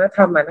วัฒนธ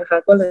รรมนะคะ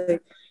ก็เลย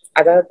อ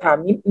าจจะถาม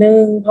นิดนึ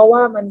งเพราะว่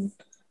ามัน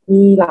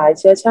มีหลาย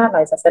เชื้อชาติหล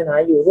ายศาสนา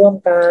อยู่ร่วม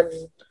กัน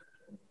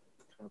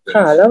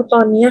ค่ะแล้วต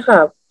อนนี้ค่ะ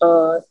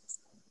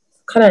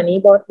ขณะนี้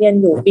บอสเรียน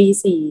อยู่ปี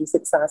4ศึ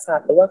กษาศาสต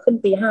ร์หรือว่าขึ้น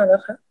ปี5แล้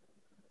วคะ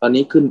ตอน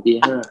นี้ขึ้นปี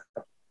5ค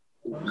รับ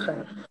ค่ะ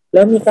แ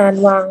ล้วมีการ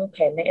วางแผ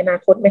นในอนา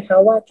คตไหมคะ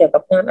ว่าเกี่ยวกั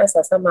บงานอาส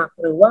าสมัคร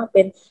หรือว่าเ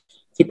ป็น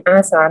จิตอา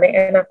สาในอ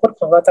นาคต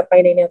ของเราจะไป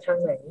ในแนวทาง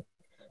ไหน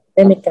ไ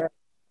ด้มีการ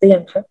เตรีย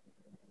มคะ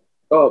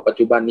ก็ปัจ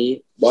จุบันนี้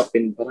บอสเป็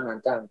นพนักงาน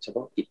จ้างเฉพ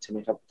าะกิจใช่ไหม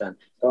ครับอาจารย์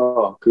ก็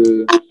คือ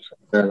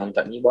หลังจ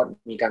ากนี้บอส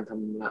มีการท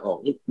ำลาออก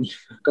นิด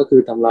ก็คือ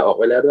ทำลาออก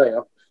ไว้แล้วด้วยค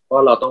รับเพรา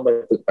ะเราต้องไป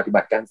ฝึกปฏิ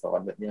บัติการสอน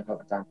แบบนี้ครับ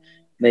อาจารย์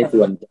ใน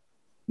ส่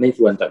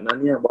วนจากนั้น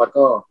เนี่ยบอส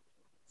ก็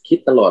คิด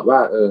ตลอดว่า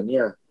เ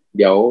นี่ยเ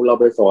ดี๋ยวเรา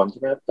ไปสอนใช่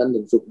ไหมครับจันทร์ถึ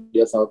งศุกร์เ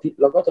ดี๋ยวเสาร์อาทิตย์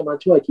เราก็จะมา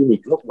ช่วยคลินิ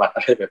กโรคหวัดอ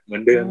ะไรแบบเหมือ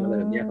นเดิมอะไร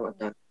แบบนี้ครับอา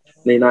จารย์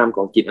ในนามข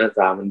องจิตอาส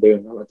าเหมือนเดิม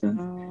ครับอาจารย์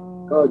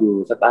ก็อยู่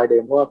สไตล์เดิ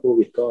มเพราะว่าโค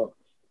วิดก็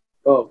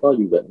อ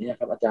ยู่แบบนี้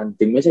ครับอาจารย์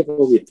ถึงไม่ใช่โค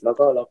วิดเรา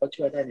ก็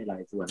ช่วยได้ในหลา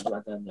ยส่วนครับอ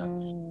าจารย์อย่าง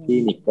คลิ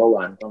นิกเบาหว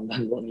านความดั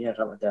นพวกนี้ค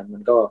รับอาจารย์มั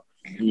นก็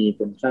มีค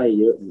นไข้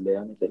เยอะอยู่แล้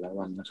วในแต่ละ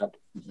วันนะครับ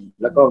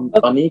แล้วก็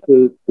ตอนนี้คื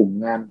อกลุ่ม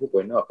งานผู้ป่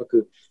วยนอกก็คื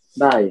อ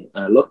ได้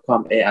ลดควา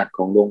มแออัดข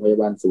องโรงพย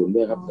าบาลศูนย์ด้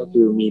วยครับก็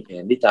คือมีแผ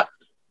นที่จะ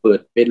เปิด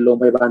เป็นโรง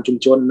พยาบาลชุม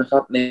ชนนะครั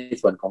บใน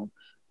ส่วนของ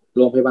โ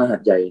รงพยาบาลหา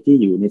ดใหญ่ที่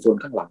อยู่ในโซน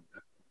ข้างหลังค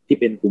รับที่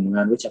เป็นกลุ่มง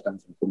านวิชาการ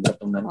สังคม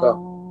ตรงนั้นก็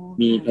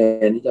มีแผ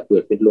นที่จะเปิ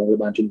ดเป็นโรงพย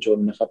าบาลชุมชน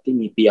นะครับ ที่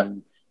มีเตียง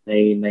ใน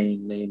ใน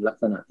ในลัก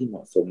ษณะที่เหม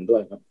าะสมด้ว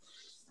ยครับ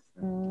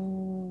อื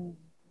ม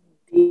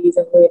ดี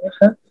จังเลยนะ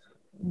คะ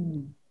อืม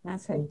น่า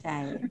สนใจ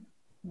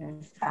นะ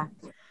คะ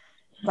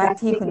ว่า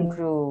ที่คุณค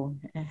รู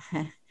นะค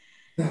ะ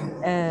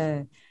เออ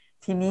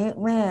ทีนี้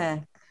เมื่อ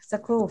สั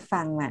กครู่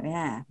ฟังมาเนี่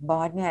ยบอ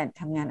สเนี่ย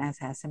ทำงานอา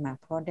สาสมัคร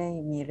เพราะได้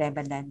มีแรง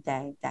บันดาลใจ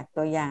จาก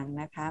ตัวอย่าง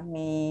นะคะ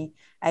มี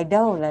ไอด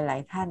อลหลา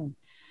ยๆท่าน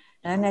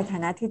แล้วในฐา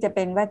นะที่จะเ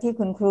ป็นว่าที่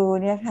คุณครู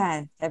เนี่ยค่ะ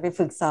จะไป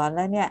ฝึกสอนแ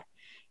ล้วเนี่ย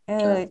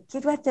คิ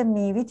ดว่าจะ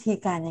มีวิธี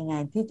การยังไง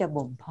ที่จะ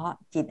บ่มเพาะ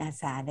จิตอา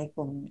สาในก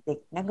ลุ่มเด็ก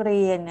นักเ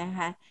รียนนะค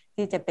ะ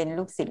ที่จะเป็น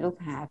ลูกศิษย์ลูก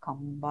หาของ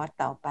บอส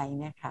ต่อไป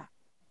เนี่ยค่ะ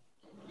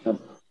ครับ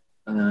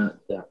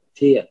จาก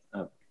ที่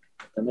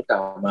จะไม่กล่า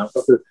วมา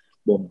ก็คือ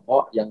บ่มเพา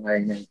ะยังไง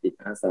ในจิต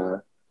อาสา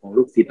ของ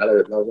ลูกศิษย์อะไรแ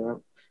บบเราใช่ไหม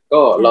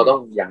ก็เราต้อง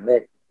อย่างแร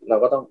กเรา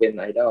ก็ต้องเป็น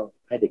ไอดอล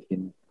ให้เด็กเห็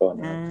นก่อน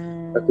นะครับ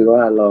ก็คือว่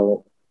าเ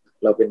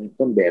ราเป็น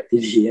ต้นแบบที่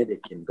ดีให้เด็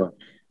กเห็นก่อน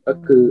ก็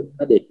คือ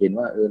ถ้าเด็กเห็น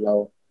ว่าเ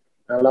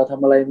ราท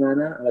ำอะไรมา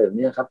นะอะไรแบบ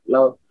นี้ครับเ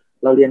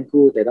ราเรียนค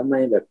รูแต่ทำไม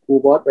แบบครู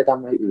บอสไปทำ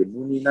อะไรอื่น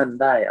นู่นนี่นั่น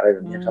ได้อะไรแบ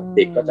บนี้ครับเ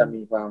ด็กก็จะ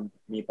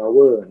มี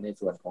power ใน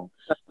ส่วนของ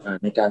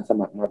ในการส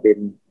มัครมาเป็น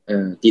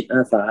จิตอ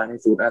าสาใน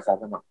ศูนย์อาสา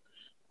สมัคร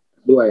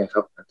ด้วยค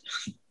รับ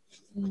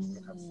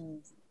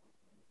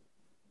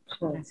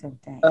น่าสน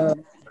ใจ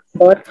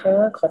บอสคะ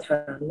ขอถ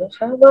ามนะค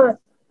ะว่า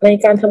ใน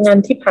การทำงาน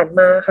ที่ผ่าน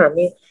มาค่ะ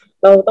มี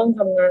เราต้องท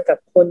ำงานกับ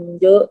คน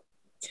เยอะ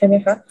ใช่ไหม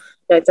คะ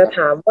อยากจะถ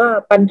ามว่า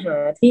ปัญหา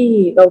ที่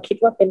เราคิด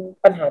ว่าเป็น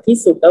ปัญหาที่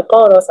สุดแล้วก็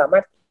เราสามา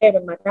รถแก้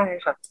มันมาได้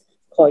ค่ะ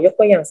ขอยก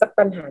ตัวอย่างสัก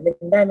ปัญหาหนึ่ง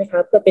ได้ไหมคะ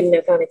เพื่อเป็นแน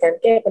วทางในการ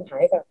แก้ปัญหา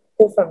ให้กับ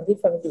ผู้ฟังที่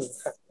ฟังอยู่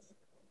ค่ะ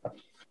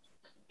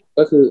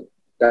ก็คือ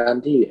การ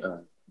ที่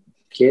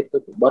เคสก็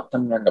บอสท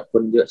ำงานกับค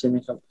นเยอะใช่ไหม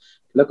ครับ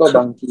แล้วก็บ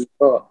างที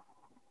ก็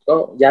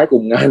ย้ายก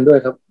ลุ่มงานด้วย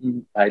ครับ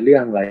หลายเรื่อ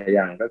งหลายอ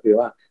ย่างก็คือ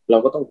ว่าเรา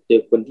ก็ต้องเจ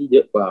อคนที่เย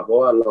อะกว่าเพราะ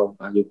ว่าเรา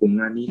อยู่กลุ่ม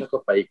งานนี้แล้วก็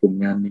ไปกลุ่ม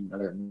งานหนึ่งอะไ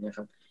รแบบนี้ค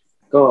รับ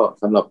ก็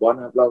สำหรับบอสน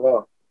ะครับเรา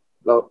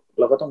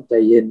ก็ต้องใจ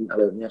เย็นอะไ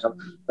รแบบนี้ครับ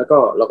แล้วก็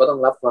เราก็ต้อง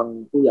รับฟัง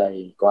ผู้ใหญ่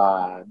กว่า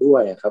ด้ว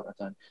ยครับอา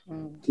จารย์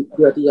เ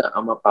พื่อที่จะเอ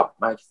ามาปรับ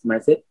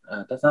mindset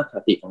ทัศนค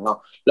ติของเรา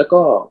แล้ว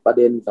ก็ประเ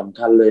ด็นสำ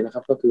คัญเลยนะค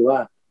รับก็คือว่า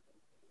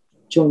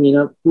ช่วงนี้น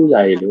ะผู้ให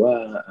ญ่หรือว่า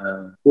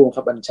ผู้บัง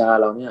คับบัญชา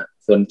เราเนี่ย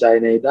สนใจ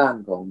ในด้าน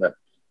ของแบบ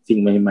สิ่ง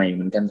ใหม่ๆเห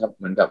มือนกันครับ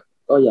เหมือนกับ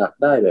ก็อยาก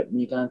ได้แบบ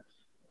มีการ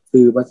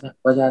สื่อ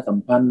ประชาสัม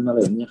พันธ์อะไร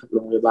แบบนี้ครับโร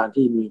งพยาบาล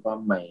ที่มีความ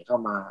ใหม่เข้า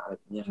มาอะไร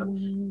แบบนี้ครับ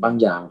บาง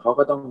อย่างเขา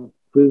ก็ต้อง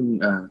พึ่ง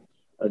อ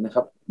ะไรนะค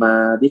รับมา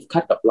ดิสคั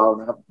สกับเรา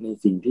นะครับใน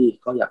สิ่งที่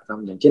เขาอยากท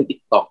ำอย่างเช่น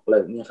TikTok อะไร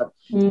แบบนี้ครับ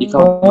ที่เข้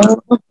ามา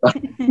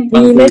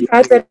ดีไหมคะ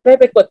จะได้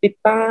ไปกดติด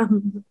ตาม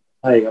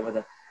ใช่ครับอาจ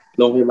ารย์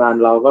โรงพยาบาล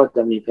เราก็จ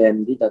ะมีแผน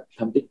ที่จะ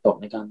ทำ TikTok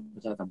ในการปร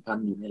ะชาสัมพัน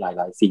ธ์อยู่ในห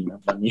ลายๆสิ่งน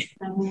ะตอนนี้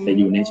แต่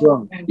อยู่ในช่วง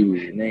อยู่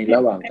ในร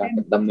ะหว่างการ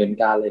ดำเนิน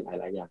การห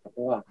ลายๆอย่างครับเพ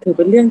ราะว่าถือเ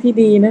ป็นเรื่องที่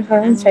ดีนะคะ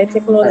ใช้เท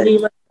คโนโลยี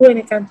มาช่วยใ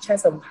นการประชา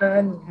สัมพั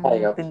นธ์ใช่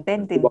ครับตื่นเต้น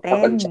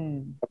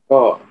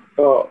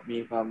ก็มี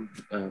ความ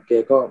แก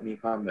ก็มี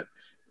ความแบบ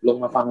ลง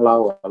มาฟังเรา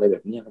อะไรแบ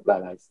บนี้ครับห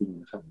ลายๆสิ่ง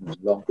ครับ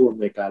รองผู้อ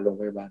ำนวยการโรง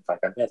พยาบาลฝ่าย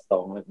การแพทย์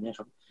2อะไรแบบนี้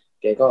ครับ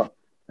แกก็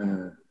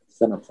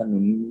สนับสนุ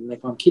นใน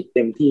ความคิดเ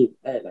ต็มที่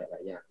ได้หลา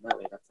ยๆอย่างมากเ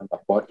ลยครับสำหรั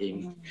บบอสเอง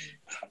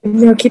เป็น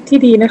แนวคิดที่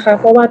ดีนะคะ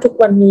เพราะว่าทุก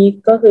วันนี้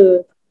ก็คือ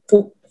ทุ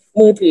ก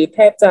มือถือแท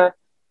บจะ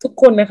ทุก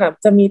คนนะคะ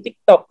จะมี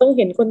TikTok ต้องเ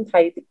ห็นคนไท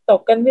ย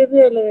TikTok กันเ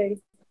รื่อยๆเลย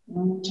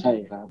ใช่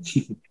ครับ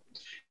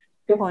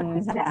ทุกคน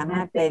สามา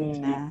รถเป็น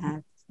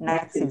นั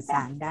กสื่อส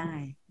ารได้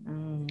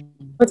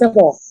ก็จะบ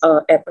อก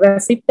แอบกร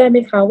ะซิบได้ไหม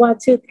คะว่า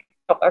ชื่อ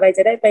TikTok อะไรจ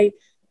ะได้ไป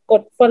ก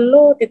ด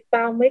follow ติดต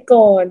ามไว้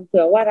ก่อนเ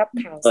ผื่อว่ารับ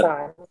ข่าวสา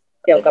ร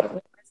เกี่ยวกับ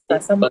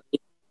สมัคร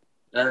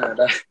ไ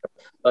ด้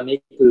ตอนนี้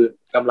คือ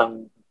กำ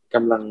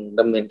ลัง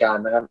ดำเนินการ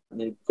นะครับใ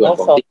นส่วน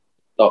ของ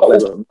TikTokเลย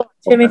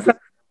ใช่ไหมครับ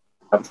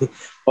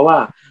เพราะว่า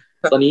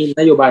ตอนนี้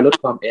นโยบายลด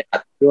ความแออั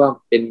ดที่ว่า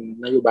เป็น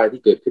นโยบาย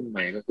ที่เกิดขึ้นให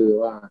ม่ก็คือ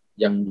ว่า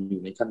ยังอ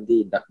ยู่ในขั้นที่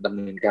ดำเ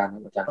นินการครั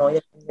บอาจารย์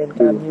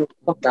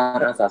ต้องการ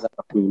อาสาส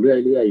มัครอยู่เ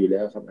รื่อยๆอยู่แล้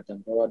วครับอาจาร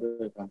ย์เพราะว่าด้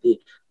วยความที่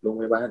โรง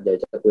พยาบาลใหญ่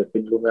จะเปิดเป็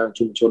นโรงพยาบาล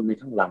ชุมชนใน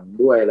ข้างหลัง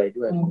ด้วยอะไร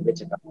ด้วยของเว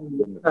ชกรรม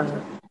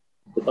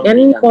งั้น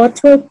บอส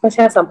ช่วยประช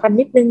าสัมพันธ์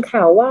นิดนึง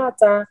ค่ะว่า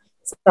จะ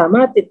สาม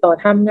ารถติดต่อ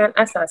ทำงาน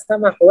อาสาส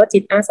มัครหรือว่าจิ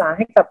ตอาสาใ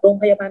ห้กับโรง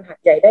พยาบาลหาด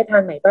ใหญ่ได้ทา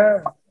งไหนบ้าง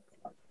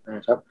น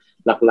ะครับ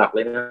หลักๆเล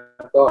ยนะ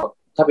ก็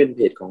ถ้าเป็นเพ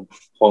จข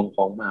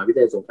องมหาวิทยา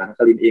ลัยสงขลานค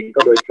รินทร์เอง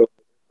ก็โดยตรง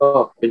ก็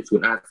เป็นศู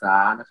นย์อาสา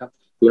นะครับ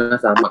ศูนย์อา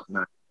สาหมักหม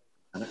า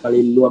นค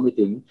รินทร์รวมไป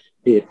ถึง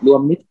เพจรว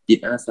มมิตรจิต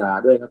อาสา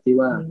ด้วยครับที่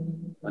ว่า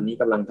ตอนนี้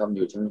กำลังทำอ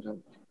ยู่ใช่ไหมครับ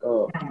ก็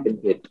เป็น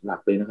เพจหลัก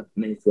เลยนะครับ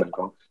ในส่วนข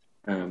อง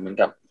เหมือน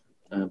กับ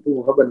ผู้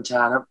บังคับบัญช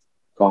าครับ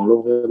ของโรง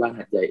พยาบาลห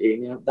าดใหญ่เอง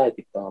เนี่ยครับได้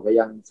ติดต่อไป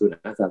ยังศูนย์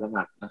อาสาส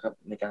มัครนะครับ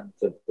ในการ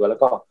ส่วนตัวแล้ว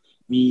ก็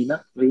มีนั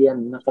กเรียน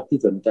นะครับที่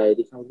สนใจ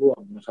ที่เข้าร่วม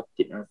นะครับ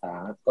จิตอาสา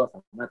ก็ส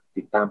ามารถ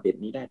ติดตามเพจ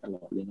นี้ได้ตล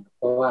อดเลยนะ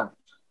เพราะว่า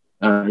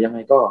ยังไง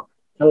ก็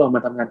ถ้าเรามา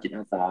ทำงานจิตอ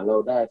าสาเรา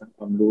ได้ทั้งค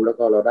วามรู้แล้ว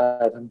ก็เราได้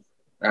ทั้ง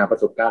ประ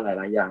สบการณ์ห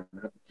ลายๆอย่างน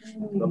ะครับ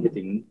รวมไป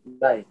ถึง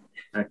ได้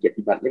เกียร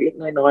ติบัตรเล็ก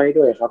ๆน้อยๆ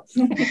ด้วยครับ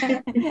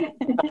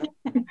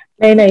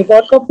ในบอ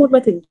สก็พูดม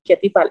าถึงเกีย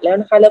รติบัตรแล้ว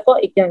นะคะแล้วก็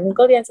อีกอย่างหนึ่ง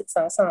ก็เรียนศึกษ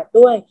าศาสตร์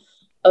ด้วย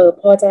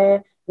พอจะ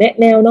แนะ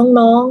แนว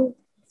น้อง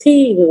ๆ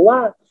ที่หรือว่า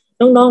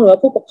น้องๆหรือว่า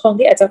ผู้ปกครอง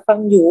ที่อาจจะฟัง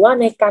อยู่ว่า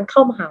ในการเข้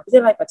ามหาวิท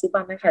ยาลัยปัจจุบั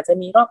นนะคะจะ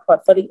มีรอบพอร์ต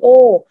โฟลิโอ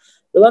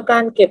หรือว่ากา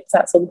รเก็บส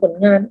ะสมผล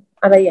งาน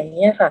อะไรอย่าง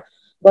นี้ค่ะ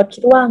บอสคิ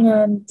ดว่างา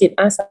นจิต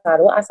อาสาห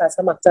รือว่าอาสาส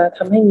มัครจะท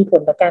ำให้มีผ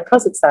ลต่อการเข้า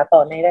ศึกษาต่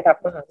อในระดับ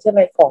มหาวิทยา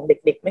ลัยของเ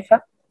ด็กๆไหมคะ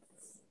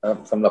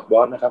สำหรับบ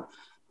อสนะครับ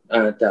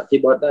จากที่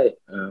บอสได้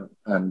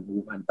ผ่านหู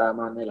ผ่านตา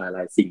มาในหล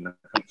ายๆสิ่งน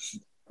ะครับ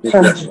ใน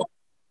ส่วนของ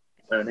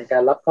ในกา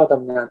รรับเข้าท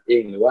ำงานเอ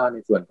งหรือว่าใน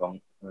ส่วนของ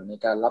ใน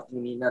การรับ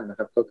นี่นั่นนะ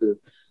ครับก็คือ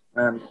ง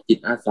านจิต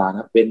อาสาน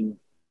ะเ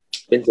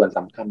ป็นส่วนส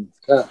ำคัญ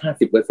ก็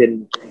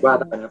50%ว่า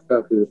ได้นะครับก็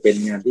คือเป็น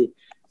งาน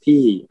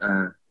ที่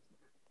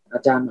อ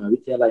าจารย์มหาวิ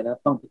ทยาลัยนะ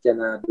ต้องพิจาร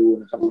ณาดู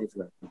นะครับในส่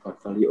วนของพอร์ต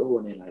โฟลิโอ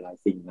ในหลาย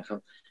ๆสิ่งนะครับ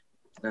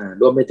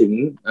รวมไปถึง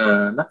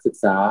นักศึก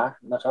ษา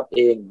นะครับเ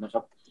องนะค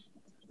รับ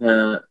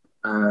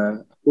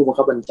ผู้บัง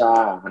คับบัญชา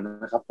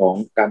นะครับของ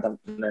การท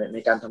ำใน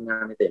การทำงา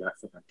นในแต่ละ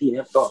สถานที่เ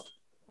นี่ยก็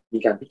มี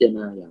การพิจารณ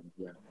าอย่าง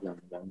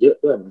เยอะ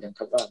ด้วยเหมือนกันค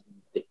รับว่า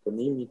เด็กคน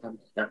นี้มีท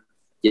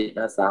ำจิต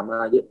อาสามา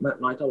เยอะมาก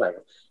น้อยเท่าไหร่ค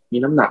รับมี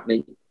น้ำหนัก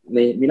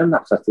มีน้ำหนั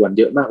กสัดส่วน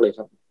เยอะมากเลยค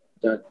รับ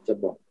จะ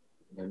บอก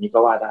อย่างนี้ก็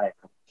ว่าได้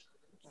ครับ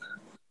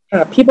ค่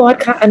ะพี่บอส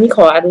คะอันนี้ข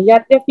ออนุญา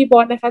ตเรียกพี่บอ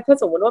สนะคะถ้า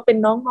สมมติว่าเป็น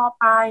น้องม.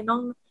ปลายน้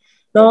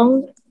อง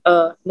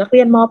นักเรี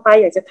ยนม.ปลาย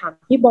อยากจะถาม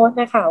พี่บอส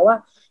นะคะว่า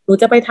หนู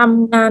จะไปท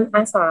ำงานอ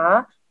าสา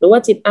หรือว่า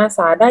จิตอาส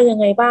าได้ยัง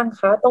ไงบ้าง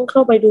คะต้องเข้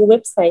าไปดูเว็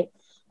บไซ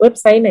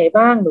ต์ไหน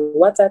บ้างหรือ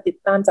ว่าจะติด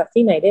ตามจาก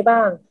ที่ไหนได้บ้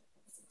าง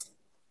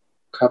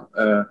ครับ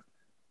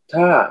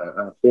ถ้า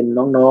เป็น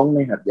น้องๆใน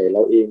หัดใหญ่เร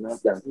าเองนะ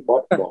อย่างที่บอ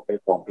สบอกไป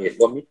ของเพจ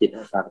รวมมิตรจิตอ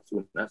าสาศู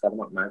นย์อาสาส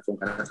มัครหมายสง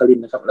ขลานครินท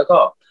ร์นะครับแล้วก็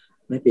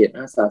ในเพจ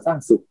อาสาสร้าง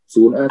สุข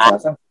ศูนย์อาสา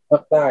สร้างภา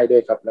คใต้ด้ว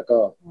ยครับแล้วก็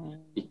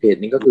อีกเพจ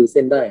นึงก็คือเ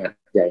ส้นได้หัด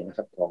ใหญ่นะค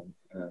รับของ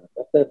ด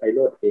ร.ไพโร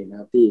จน์เองนะ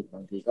ครับที่บ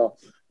างทีก็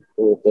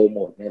โปรโม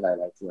ทในห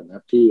ลายๆส่วนนะค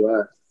รับที่ว่า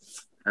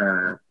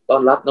ต้อ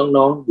นรับ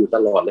น้องๆอยู่ต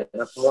ลอดเลยนะ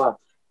ครับเพราะว่า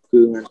คื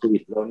องานโควิ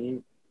ดเรานี้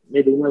ไ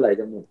ม่รู้เมื่อไหร่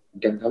จะหมด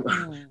กันครับ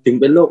ถึง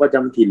เป็นโรคประจ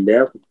ำถิ่นแล้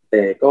วแ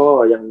ต่ก็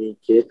ยังมี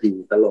เคสอยู่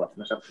ตลอด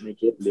นะครับในเ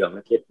คสเหลืองแล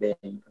ะเคสแด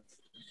ง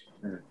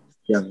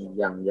อ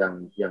ย่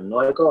างน้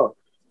อยก็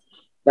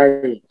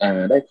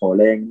ได้ขอ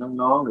แรง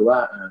น้องๆหรือว่า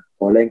ข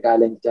อแรงกาย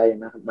แรงใจ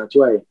นะครับมา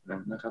ช่วย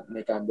นะครับใน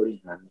การบริ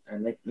หาร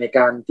ในก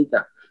ารที่จ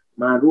ะ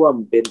มาร่วม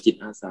เป็นจิต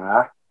อาสา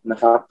นะ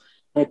ครับ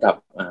ให้กับ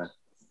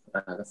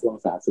กระทรวง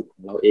สาธารณสุขข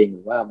องเราเองห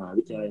รือว่ามหา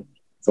วิทยาลัย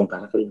สงขลา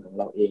นครินทร์ของ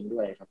เราเองด้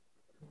วยครับ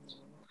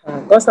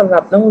ก็สำหรั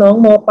บน้อง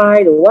ๆม.ปลาย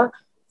หรือว่า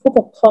ผู้ป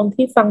กครอง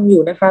ที่ฟังอ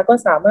ยู่นะคะก็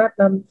สามารถ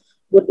น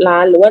ำบุตรหลา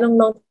นหรือว่า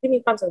น้องๆที่มี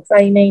ความสนใจ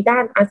ในด้า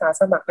นอาสา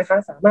สมัครนะคะ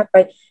สามารถไป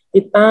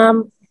ติดตาม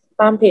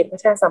เพจปร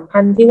ะชาสัมพั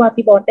นธ์ที่ว่า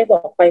พี่บอสได้บ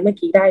อกไปเมื่อ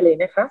กี้ได้เลย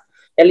นะคะ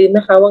อย่าลืมน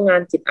ะคะว่างา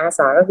นจิตอาส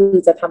าก็คือ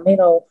จะทำให้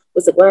เรา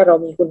รู้สึกว่าเรา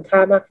มีคุณค่า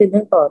มากขึ้น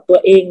ทั้งต่อตัว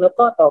เองแล้ว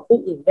ก็ต่อผู้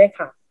อื่นด้วย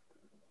ค่ะ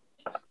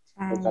ใ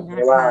ช่ไ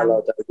ม่ว่าเรา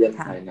จะเรียน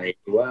สายไหน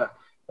หรือว่า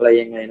อะไร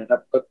ยังไงนะครับ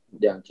ก็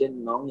อย่างเช่น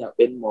น้องอยากเ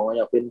ป็นหมออ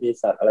ยากเป็นเภ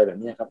สัชอะไรแบบ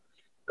นี้ครับ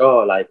ก็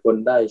หลายคน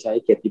ได้ใช้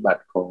เกียรติบัต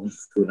รของ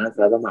ศูนย์อาส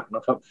าสมัครน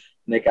ะครับ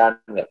ในการ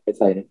แบบไปใ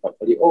ส่ในพอร์ตโฟ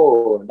ลิโอ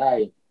ได้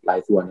หลาย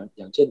ส่วนนะอ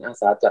ย่างเช่นอา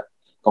สาจัด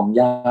กล่อง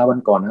ยาวัน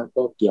ก่อนนะครับ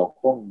ก็เกี่ยว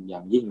ข้องอย่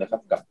างยิ่งนะครั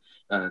บกับ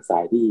สา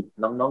ยที่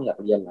น้องๆอยาก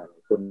เรียนหลา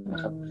ยคนน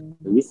ะครับ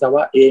หรือวิศว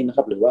ะเองนะค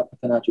รับหรือว่าพั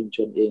ฒนาชุมช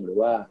นเองหรือ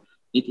ว่า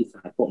นิติศ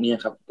าสตร์พวกนี้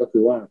ครับก็คื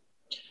อว่า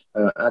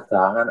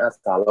งานอา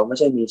สาเราไม่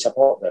ใช่มีเฉพ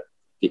าะแบบ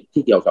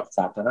ที่เกี่ยวกับส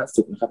าธารณ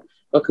สุขนะครับ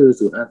ก็คือ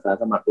ศูนย์อาสา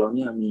สมัครเราเ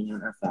นี่ยมีงา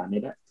นอาสาใน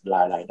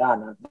หลายด้าน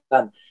นะด้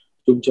าน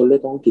ชุมชนและ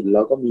ท้องถิ่นเร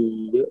าก็มี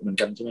เยอะเหมือน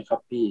กันใช่ไหมครับ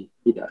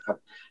พี่ดาครับ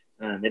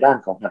ในด้าน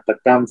ของหัตถ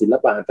กรรมศิล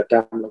ปะหัตถกร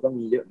รมเราก็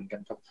มีเยอะเหมือนกั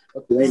นครับก็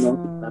คือให้น้อง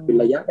ติดตามเป็น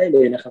ระยะได้เล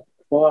ยนะครับ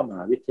เพราะว่ามห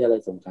าวิทยาลัย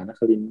สงขลาน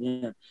ครินทร์เนี่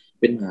ย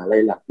เป็นมหาลั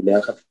ยหลักอยู่แล้ว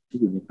ครับที่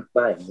อยู่ในภาคใ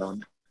ต้ของเรา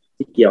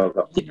ที่เกี่ยว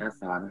กับจิตอา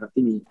สานะครับ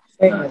ที่มี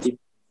ที่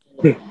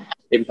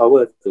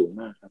empower สูง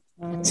มากครับ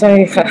ใช่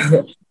ค่ะ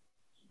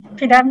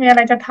พี่ด้ามีอะไ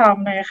รจะถาม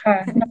หน่อยค่ะ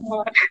น้องบอ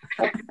ส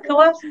คือ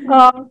ว่า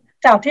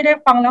จากที่ได้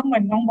ฟังแล้วเหมื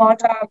อนน้องบอส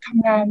จะท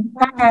ำงาน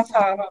ด้านอาส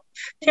าแบบ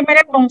ที่ไม่ไ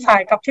ด้ตรงสา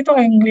ยกับที่ตัวเ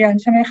องเรียน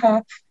ใช่ไหมคะ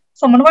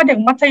สมมติว่าเด็ก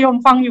มัธยม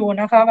ฟังอยู่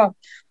นะคะแบบ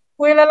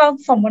แล้วเรา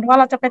สมมติว่า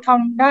เราจะไปท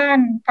ำด้าน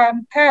การ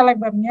แพทย์อะไร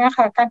แบบนี้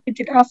ค่ะการเป็น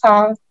จิตอาสา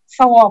ส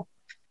วอป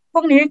พ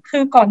วกนี้คื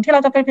อก่อนที่เรา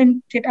จะไปเป็น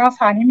จิตอาส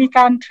านี่มีก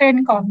ารเทรน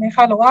ก่อนไหมค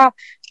ะหรือว่า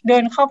เดิ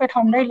นเข้าไปท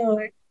ำได้เล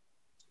ย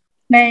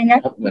ใน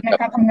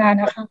การทำงาน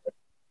นะคะ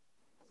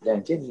อย่า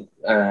งเช่น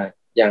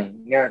อย่าง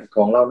งานข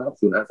องเรานะครับ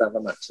ศูนย์อาสาส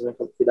มัครใช่ไหมค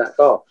รับพี่ดา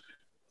ก็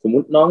สมมุ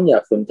ติน้องอยา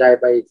กสนใจ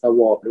ไปส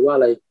วอปหรือว่าอ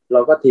ะไรเร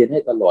าก็เทรนให้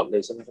ตลอดเล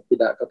ยใช่ไหมครับพี่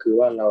ดาก็คือ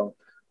ว่าเรา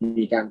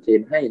มีการเทร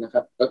นให้นะค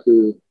รับก็คื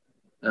อ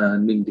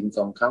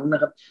1-2 ครั้งน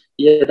ะครับ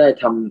ที่จะได้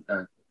ท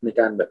ำใน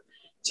การแบบ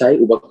ใช้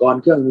อุปกร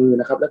ณ์เครื่องมือ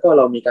นะครับแล้วก็เ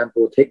รามีการโป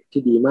รเทค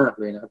ที่ดีมาก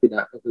เลยนะครับพี่ด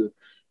าก็คือ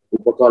อุ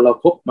ปกรณ์เรา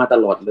ครบมาต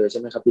ลอดเลยใช่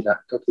ไหมครับพี่ดา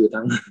ก็คือ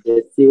ทั้งเด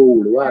ซิล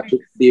หรือว่าชุ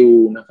ดซิล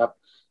นะครับ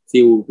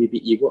ซิล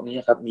PPE พวกนี้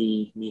ครับ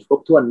มีครบ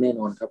ถ้วนแน่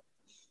นอนครับ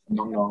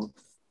น้อง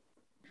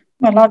ๆเ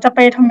หมือนเราจะไป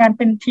ทำงานเ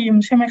ป็นทีม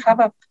ใช่ไหมคะ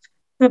แบบ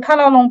คือถ้า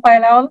เราลงไป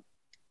แล้ว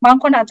บาง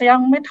คนอาจจะยัง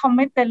ไ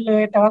ม่เป็นเล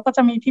ยแต่ว่าก็จ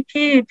ะมี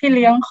พี่เ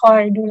ลี้ยงคอ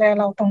ยดูแล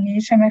เราตรงนี้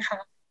ใช่ไหมคะ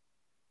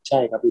ใช่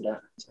ครับพี่ดา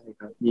ใช่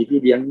ครับมีพี่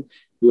เลี้ยง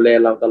ดูแล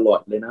เราตลอด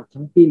เลยนะ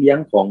ทั้งพี่เลี้ยง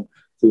ของ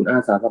ศูนย์อา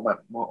สาสมัค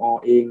รมอ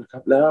เองนะครั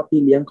บแล้วก็พี่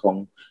เลี้ยงของ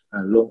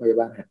โรงพยา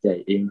บาลหาดใหญ่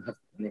เองนะครับ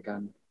ในการ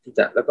ที่จ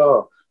ะแล้วก็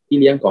พี่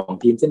เลี้ยงของ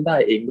ทีมเส้นได้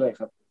เองด้วย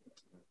ครับ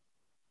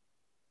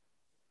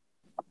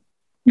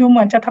ดูเห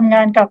มือนจะทำง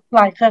านกับห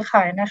ลายเครือข่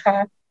ายนะคะ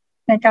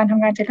ในการท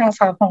ำงานจิตอา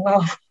สาของเรา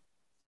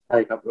ใช่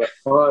ครับ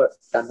เพราะว่า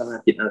การทำงา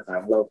นจิตอาสา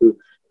ของเราคือ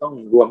ต้อง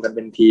รวมกันเ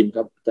ป็นทีมค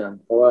รับอาจารย์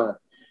เพราะว่า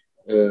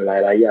ห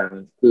ลายๆอย่าง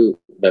คือ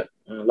แบบ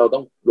เราต้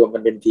องรวมกั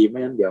นเป็นทีมไ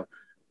ม่งั้นเดี๋ยว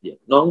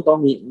น้องต้อง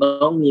มี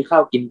น้องมีข้า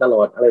วกินตล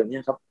อดอะไรแบบนี้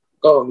ครับ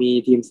ก็มี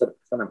ทีม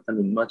สนับส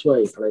นุนมาช่วย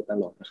อะไรต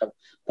ลอดนะครับ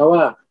เพราะว่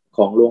าข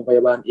องโรงพย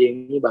าบาลเอง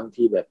นี่บาง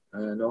ทีแบบ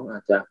น้องอา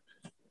จจะ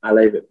อะไร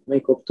แบบไม่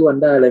ครบถ้วน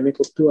ได้อะไรไม่ค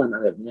รบถ้วนอะ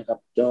ไรแบบนี้ครับ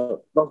จะ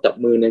ต้องจับ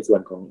มือในส่ว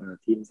นของ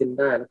ทีมเส้น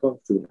ได้แล้วก็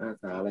ศูนย์อา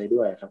สาอะไร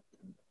ด้วยครับ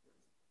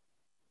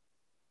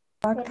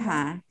ก็ค่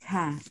ะ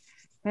ค่ะ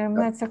เ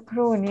มื่อสักค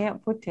รู่นี้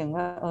พูดถึง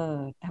ว่า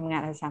ทำงา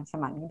นอาสาส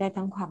มัครได้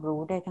ทั้งความรู้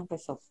ได้ทั้งปร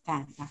ะสบกา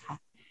รณ์นะคะ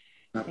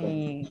มี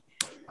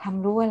ความ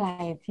รู้อะไร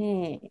ที่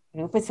ห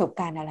รือประสบ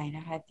การณ์อะไรน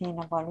ะคะที่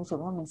น้องบอสรู้สึก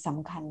ว่ามันส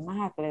ำคัญม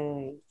ากเล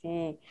ยที่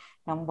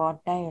น้องบอส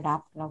ได้รั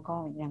บแล้วก็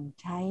ยัง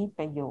ใช้ป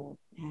ระโยช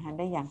น์นะคะไ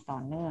ด้อย่างต่อ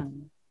เนื่อง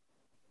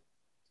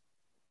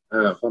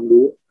ความ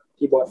รู้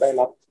ที่บอสได้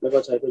รับแล้วก็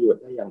ใช้ประโยช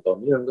น์ได้อย่างต่อ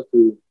เนื่องก็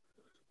คือ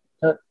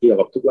ถ้าเกี่ยว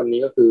กับทุกวันนี้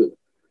ก็คือ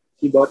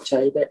ที่บอสใช้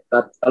ได้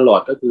ตลอ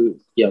ดก็คือ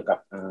เกี่ยวกับ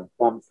ค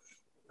วาม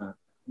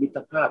มิต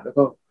รภาพแล้ว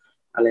ก็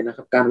อะไรนะค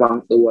รับการวาง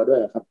ตัวด้ว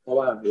ยครับเพราะ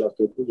ว่าเราเจ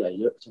อผู้ใหญ่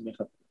เยอะใช่ไหมค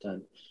รับอาจาร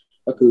ย์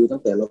ก็คือตั้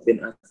งแต่เราเป็น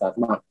อาสาส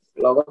มัคร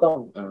เราก็ต้อง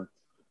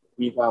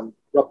มีความ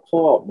รอบค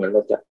อบเหมือนเร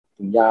าจะ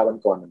ถึงยาวัน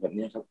ก่อนแบบ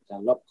นี้ครับอาจา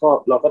รย์รอบคอบ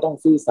เราก็ต้อง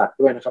ซื่อสัตย์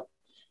ด้วยนะครับ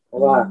เพรา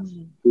ะว่า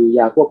คือย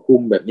าควบคุม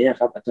แบบนี้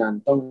ครับอาจารย์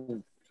ต้อง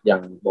อย่า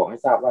งบอกให้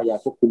ทราบว่ายา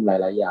ควบคุมห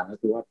ลายๆอย่างก็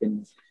คือว่าเ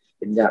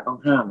ป็นยาต้อง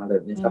ห้ามอะไรแ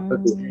บบนี้ครับก็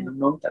คือให้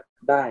น้องๆจัด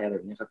ได้อะไรแ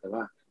บบนี้ครับแต่ว่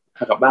า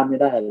ถ้ากลับบ้านไม่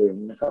ได้เลย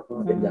นะครับเพราะ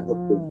ว่าเป็นยาควบ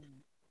คุม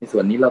ในส่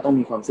วนนี้เราต้อง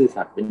มีความซื่อ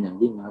สัตย์เป็นอย่าง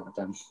ยิ่งนะครับอาจ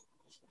ารย์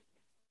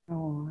โอ้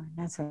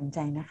น่าสนใจ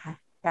นะคะ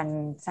การ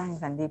สร้าง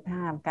สันติภ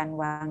าพการ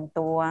วาง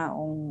ตัว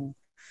องค์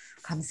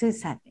ความซื่อ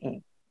สัตย์เอง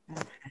น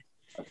ะคะ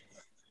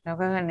แล้ว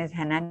ก็ในฐ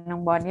านะน้อ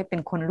งบอสเนี่ยเป็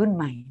นคนรุ่นใ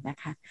หม่นะ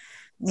คะ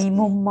มี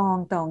มุมมอง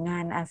ต่องา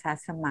นอาสา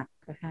สมัคร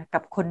นะคะกั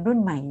บคนรุ่น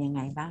ใหม่ยังไ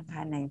งบ้างค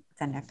ะใน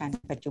สถานการณ์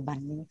ปัจจุบัน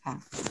นี้ค่ะ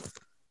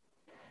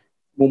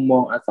มุมมอ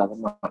งอาสาส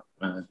มัคร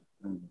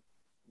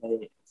ใน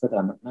สถ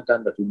านการ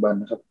ณ์ปัจจุบัน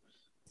นะครับ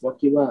ว่า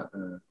คิดว่า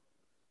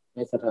ใน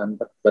สถาน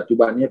ปัจจุ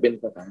บันนี้เป็น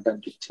สถานการ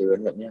ณ์ฉุกเฉิน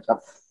แบบนี้ครับ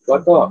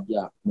ก็อย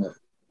าก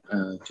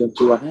เชิญช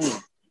วนให้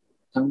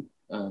ทั้ง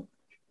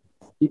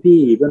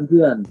พี่ๆเ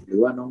พื่อนๆหรือ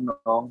ว่า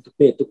น้องๆทุกเ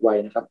พศทุกวัย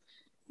นะครับ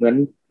เหมือน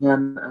งา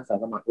นอาสา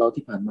สมัครเรา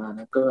ที่ผ่านมา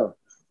นะก็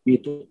มี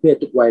ทุกเพศ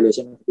ทุกวัยเลยใ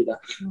ช่ไหมครับพี่ดา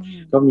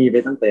ก็มีไป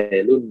ตั้งแต่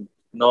รุ่น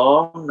น้อ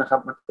งนะครับ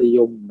มัธย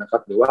มนะครั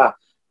บหรือว่า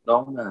น้อ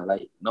งมหา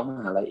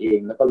ลัยเอง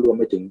แล้วก็รวม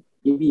ไปถึง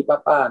พี่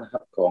ป้านะค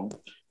รับของ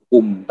ก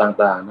ลุ่ม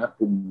ต่างๆนะ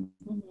ก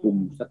ลุ่ม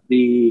สต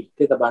รีเท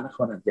ศบาลนค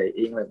รหาดใหญ่เอ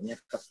งอะไรแบบนี้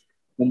ครับ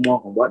มุมมอง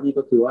ของบอสนี่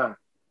ก็คือว่า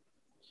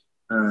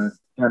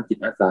งานจิต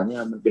อาสาเนี่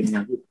ยมันเป็นงา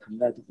นที่ทำ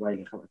ได้ทุกวัยเ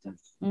ลยครับอาจารย์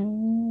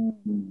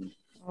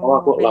เพราะว่า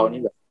พวกเรา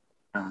นี่แบบ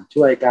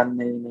ช่วยกัน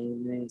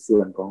ในส่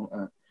วนของ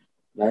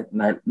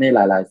ในห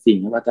ลายๆสิ่ง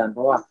ครับอาจารย์เพ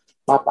ราะว่า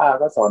ป้า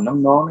ก็สอน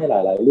น้องๆในห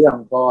ลายๆเรื่อง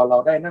พอเรา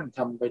ได้นั่งท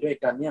ำไปด้วย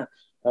กันเนี่ย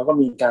เราก็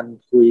มีการ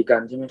คุยกั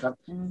นใช่ไหมครับ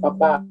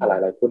ป้าห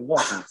ลายๆคนก็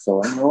สอ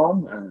นน้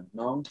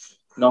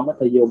องมั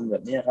ธยมแบ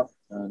บนี้ครับ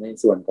ใน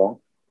ส่วนของ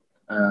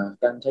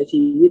การใช้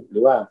ชีวิตหรื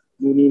อว่า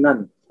นู่นนี่นั่น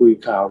คุย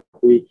ข่าว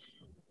คุย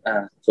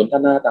สนท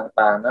นา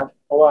ต่างๆนะ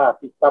เพราะว่า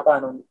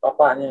น้อง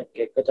ป้าเนี่ยเก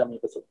ก็จะมี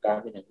ประสบการ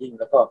ณ์เป็นอย่างยิ่ง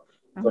แล้วก็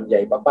ส่วนใหญ่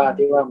ป้า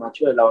ที่ว่ามา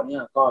ช่วยเราเนี่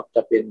ยก็จ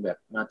ะเป็นแบบ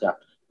มาจาก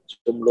ช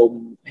มรม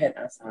แพทย์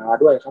อาสา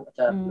ด้วยครับอา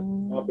จารย์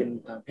ก็เป็น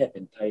ทางแพทย์แผ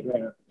นไทยด้วย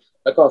นะ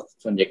แล้วก็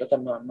ส่วนใหญ่ก็จะ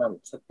มา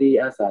สตรี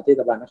อาสาเทศ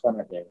บาลนคร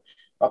หาดใหญ่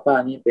ป้า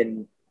นี่เป็น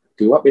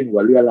ถือว่าเป็นหั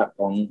วเรือหลัก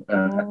ของ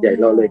หาดใหญ่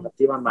เราเลยครับ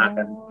ที่ว่ามา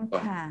กันก่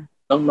อน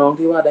น้องๆ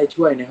ที่ว่าได้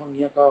ช่วยในห้อง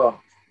นี้ก็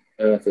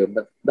เสริม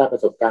ได้ปร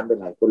ะสบการณ์ไป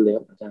หลายคนเลยค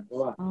รับอาจารย์เพราะ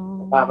ว่า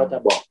ป้าก็จะ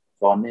บอก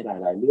สอนในห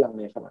ลายๆเรื่องเ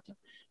ลยครับอาจาร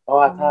ย์เพราะ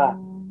ว่าถ้า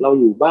เรา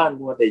อยู่บ้าน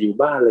มัวแต่อยู่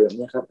บ้านเลยแบบ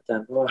นี้ครับอาจาร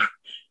ย์เพราะว่า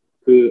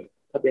คือ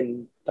ถ้าเ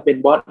ป็น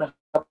บอสนะ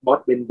ครับบอส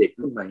เป็นเด็ก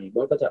รุ่นใหม่บ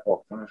อสก็จะออ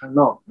กมาข้าง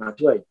นอกมา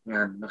ช่วยง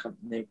านนะครับ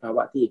ในภาว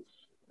ะที่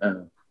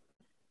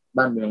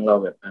บ้านเมืองเรา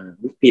แบบ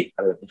วิกฤตอะ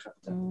ไรแบบนี้ครับ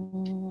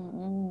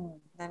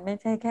นั่นไม่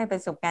ใช่แค่ปร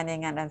ะสบการณ์ใน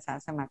งานอาสา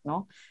สมัครเนา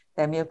ะแ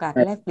ต่มีโอกาส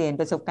แลกเปลี่ยน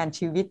ประสบการณ์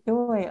ชีวิต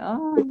ด้วย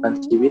ประสบการ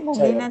ณ์ชีวิตมุม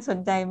นี้น่าสน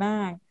ใจม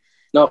าก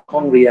นอกห้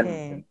องเรียน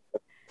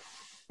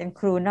เป็น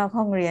ครูนอก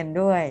ห้องเรียน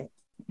ด้วย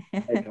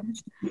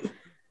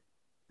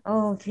โอ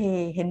เค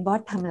เห็นบอ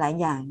สทำหลาย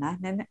อย่างนะ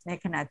ใน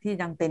ขณะที่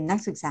ยังเป็นนัก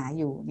ศึกษา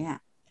อยู่เนี่ย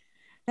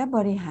แล้วบ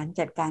ริหาร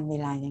จัดการเว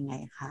ลายังไง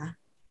คะ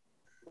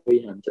บริ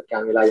หารจัดกา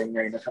รเวลายังไง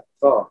นะครับ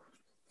ก็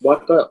บอส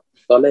ก็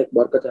ตอนแรกบ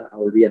อสก็จะเอ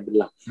าเรียนเป็น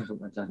หลักนะครับ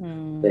อาจารย์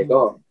แต่ก็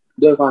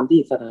ด้วยความที่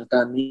สถานกา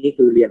รณ์นี้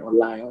คือเรียนออน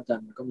ไลน์อาจาร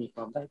ย์ก็มีคว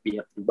ามได้เปรี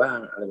ยบอยู่บ้าง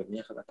อะไรแบบนี้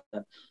ครับอาจา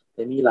รย์แ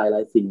ต่มีหล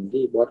ายสิ่ง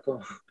ที่บอสก็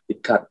ติด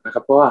ขัดนะค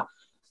รับเพราะว่า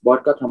บอส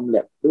ก็ทำแล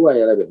บด้วย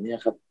อะไรแบบนี้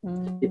ครับ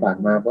ที่ผ่าน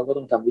มาบอสก็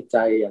ต้องทำวิ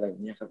จัยอะไรแบ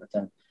บนี้ครับอาจ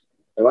ารย์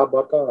แต่ว่าบอ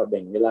สก็แ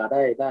บ่งเวลาไ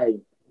ด้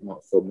เหมาะ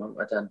สมครับ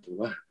อาจารย์ถือ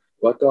ว่า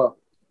บอสก็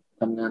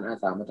ทำงานอา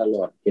สามาตล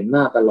อดเห็นห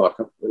น้าตลอดค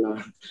รับเวลา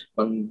บ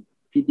าง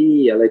พี่ดี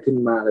อะไรขึ้น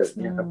มาอะไรแบบ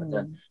เนี้ยครับอาจ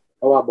ารย์เ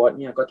พราะว่าบอส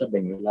เนี่ยก็จะแ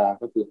บ่งเวลา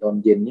ก็คือตอน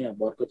เย็นเนี่ย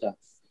บอสก็จะ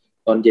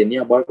ตอนเย็นเนี่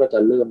ยบอสก็จะ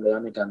เริ่มแล้ว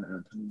ในการ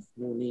ทำ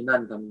นู่นนี่นั่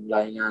นทำร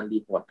ายงานรี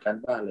พอร์ตการ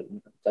บ้านอะไรอย่าง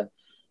นี้ครับอาจารย์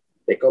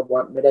แต่ก็บอ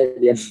สไม่ได้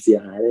เรียนเสีย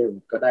หายเลย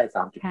ก็ได้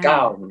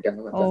3.9เหมือนกันค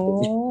รับอา โอ้ จา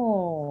ร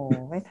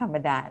ย์ ไม่ธรรม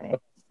ดาเลย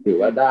ถือ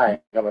ว่าได้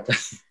ครับอาจาร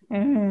ย์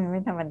ไม่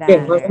ธรรมดา เก่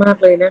งมาก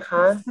ๆเลยนะค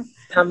ะ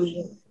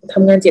ท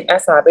ำงานจิตอา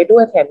สาไปด้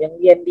วยแถมยัง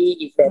เรียนดี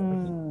อีกแบบ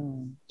นี้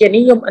เกียรติ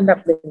นิยมอันดับ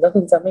 1ก็ค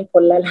งจะไม่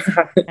พ้นแล้วล่ะ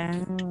ค่ะ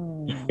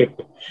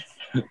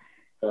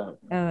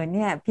เ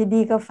นี่ยพี่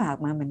ดีก็ฝาก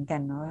มาเหมือนกั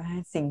นเนาะ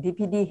สิ่งที่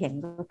พี่ดีเห็น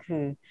ก็คื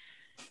อ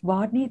บอ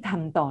สนี่ท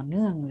ำต่อเ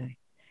นื่องเลย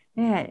เ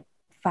นี่ย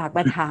ฝากม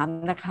าถาม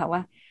นะคะว่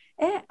า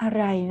อะ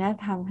ไรนะ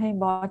ทำให้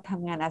บอสท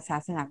ำงานอาสา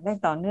สมัครได้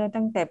ต่อเนื่อง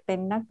ตั้งแต่เป็น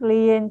นักเ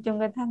รียนจน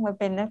กระทั่งมา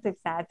เป็นนักศึก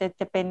ษา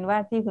จะเป็นว่า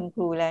ที่คุณค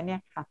รูแล้วเนี่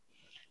ยค่ะ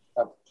ค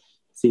รับ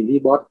สิ่งที่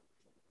บอ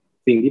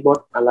ส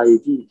อะไร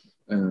ที่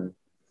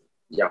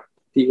อยาก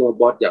ที่ว่า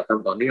บอสอยากท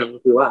ำต่อเนื่องก็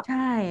คือว่าใ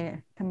ช่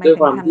ทำไมด้วย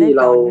ความที่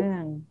เรา ต่อเนื่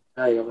องใ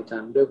ช่ครับอาจา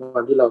รย์ด้วยคว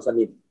ามที่เราส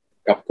นิท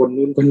กับคน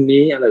นู้นคน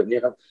นี้อะไรแบบนี้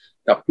ครับ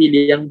กับพี่เ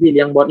ลี้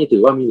ยงบอสนี่ถื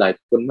อว่ามีหลาย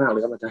คนมากเล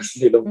ยครับอาจารย์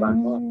ในโรงพยาบาล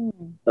เพราะ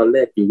ตอนแร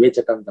กอยู่เวช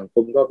กรรมสังค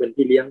มก็เป็น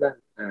พี่เลี้ยงด้าน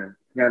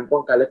งานป้อ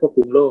งกันและควบ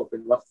คุมโรคเป็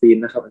นวัคซีน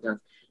นะครับอาจาร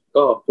ย์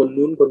ก็คน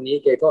นู้นคนนี้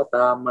แกก็ต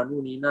ามมานู่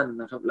นนี่นั่น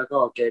นะครับ แล้วก็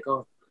แกก็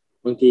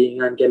บางที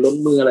งานแกล้น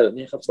มืออะไรแบบ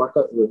นี้ครับบอส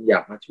ก็อยา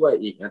กมาช่วย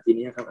อีกที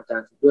นี้ครับอาจา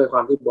รย์ด้วยคว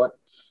ามที่บอส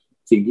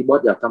สิ่งที่บอ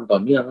สอยากทำต่อ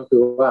เนื่องก็คื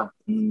อว่า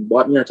บอ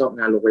สเนี่ยชอบ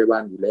งานโรงพยาบา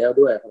ลอยู่แล้ว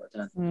ด้วยครับอาจ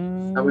ารย์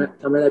ถ้า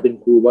ไม่ได้เป็น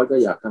ครูบอสก็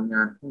อยากทำง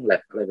านห้องแล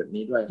บอะไรแบบ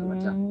นี้ด้วยครับอา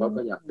จารย์บอส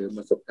ก็อยากเติมป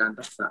ระสบการณ์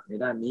ทักษะใน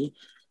ด้านนี้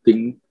ถึง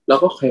เรา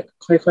ก็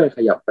ค่อยข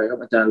ยับไปครับ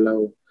อาจารย์เรา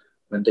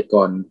เหมือนแต่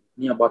ก่อนเ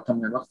นี่ยบอสท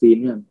ำงานวัคซีน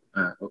เนี่ย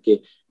โอเค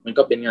มัน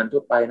ก็เป็นงานทั่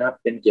วไปนะ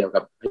เป็นเกี่ยวกั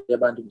บพย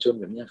าบาลชุมชน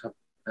แบบนี้ครับ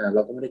เร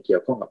าก็ไม่ได้เกี่ย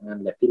วข้องกับงาน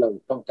แลบที่เรา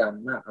ต้องการ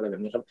มากอะไรแบ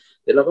บนี้ครับ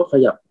แต่เราก็ข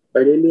ยับไป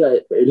เรื่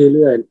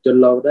อยๆจน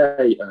เราได้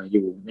อ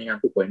ยู่ในงาน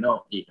ผู้ป่วยนอก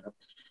อีกครับ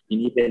ที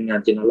นี้เป็นงา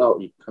น general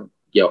อีกครับ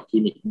เกี่ยวกับคลิ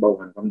นิกเบาหว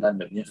านความดัน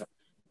แบบนี้ครับ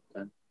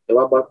แต่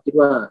ว่าบอสคิด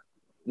ว่า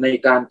ใน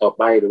การต่อ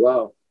ไปหรือว่า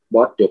บ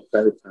อสจบกา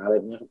รศึกษาอะไรแ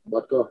บบนี้ครับบอ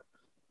สก็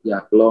อยา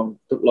กลอง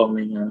ทดลองใน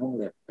งานห้อง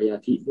แลบพยา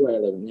ธิด้วยอ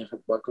ะไรแบบนี้ครั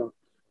บบอสก็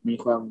มี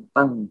ความ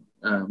ตั้ง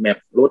แมป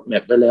รถแม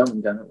ปได้แล้วเหมื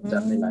อนกันจา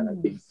กในหลาย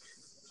ๆปี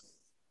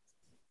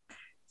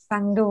ฟั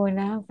งดู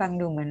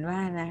เหมือนว่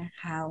านะ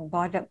คะบ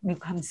อสมี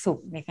ความสุข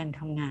ในการ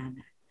ทำงาน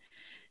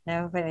แล้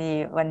วพอดี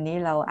วันนี้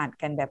เราอัด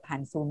กันแบบผ่า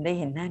นซูมได้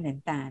เห็นหน้าเห็น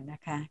ตานะ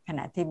คะขณ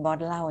ะที่บอส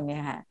เล่าเนี่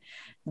ยค่ะ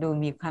ดู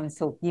มีความ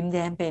สุขยิ้มแ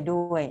ย้มไป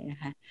ด้วยนะ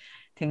คะ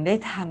ถึงได้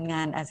ทำง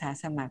านอาสา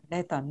สมัครได้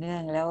ต่อเนื่อ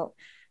งแล้ว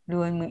ดู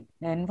เห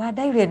มือนว่าไ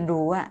ด้เรียน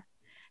รู้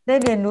ได้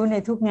เรียนรู้ใน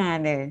ทุกงาน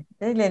เลย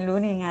ได้เรียนรู้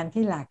ในงาน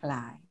ที่หลากหล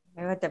ายไ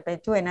ม่ว่าจะไป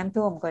ช่วยน้ำ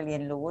ท่วมก็เรีย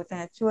นรู้น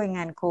ะช่วยง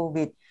านโค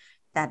วิด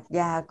จัด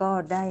ยาก็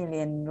ได้เ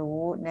รียนรู้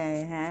ใน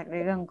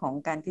เรื่องของ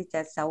การที่จ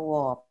ะสว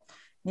อป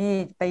นี่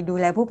ไปดู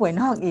แลผู้ป่วย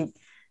นอกอีก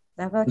แ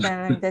ล้วก็ก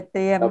ำลังจะเต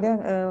รียมเรื่อง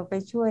ไป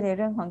ช่วยในเ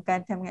รื่องของกา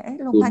รทำงาน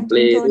โรงพยาบาลชุ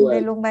มชนใน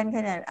โรงพยาบาลข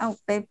นาด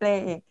ไปเปล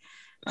อีก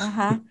นะค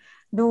ะ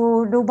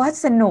ดูบอส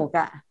สนุก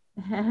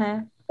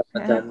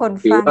คน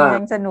ฟัง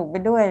ยังสนุกไป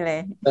ด้วยเล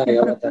ยใช่ค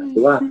รับอาจารย์ถื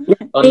อว่า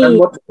ตอนนั้น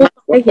บอส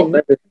บอกไ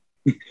ด้เลย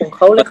ของเ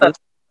ขาเลยค่ะ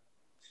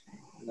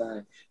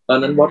ตอน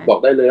นั้นบอสบอก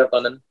ได้เลยครับตอ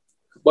นนั้น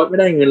บอสไม่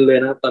ได้เงินเลย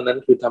นะครับตอนนั้น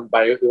คือทำไป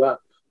ก็คือว่า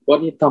บอส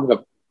นี่ทำกับ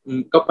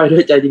ก็ไปด้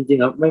วยใจจริง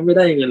ๆครับไม่ไ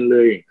ด้เงินเล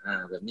ย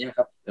แบบนี้ค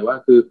รับแต่ว่า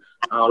คือ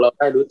เรา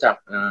ได้รู้จัก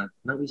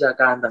นักวิชา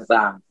การ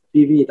ต่างๆ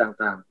พี่ๆ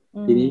ต่าง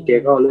ๆทีนี้แก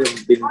ก็เริ่ม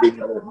ดึง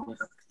อะไรแบบนี้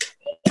ค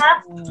รับ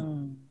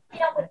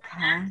นะค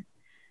ะ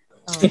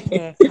โอเค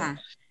ค่ะ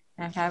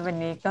นะคะวัน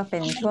นี้ก็เป็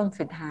นช่วง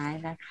สุดท้าย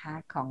นะคะ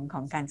ข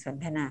องการสน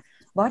ทนา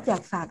บอสอยา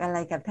กฝากอะไร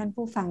กับท่าน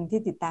ผู้ฟังที่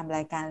ติดตามร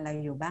ายการเรา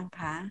อยู่บ้าง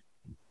คะ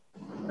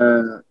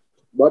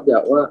บอส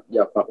อย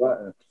ากฝากว่า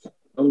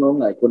น้อง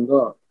ๆหลายคนก็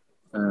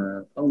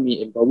ต้องมี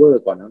empower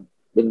ก่อนนะ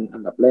เป็นอั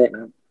นดับแรกน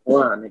ะครับเพราะ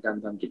ว่าในการ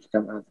ทำกิจกร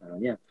รมอาสา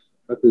เนี่ย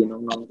ก็คือ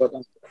น้องๆก็ต้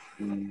อง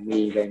มี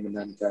แรงบันด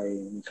าลใจ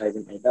มีใครเป็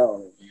นไอดอล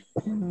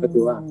ก็คื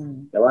อว่า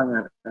แต่ว่างา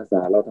นอาส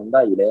าเราทำไ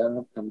ด้อยู่แล้วค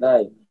รับทำได้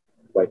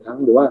บ่อยครั้ง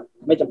หรือว่า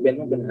ไม่จำเป็น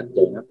ต้องเป็นหัดให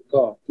ญ่นะ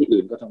ก็ที่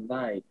อื่นก็ทำไ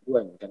ด้ด้ว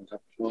ยเหมือนกันครั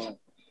บเพราะ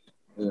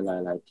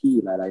หลายที่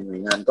หลายหน่ว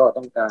ยงานก็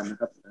ต้องการนะ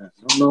ครับ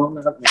น้องๆน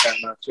ะครับในการ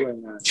มาช่วย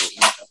งานนะ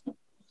ครับ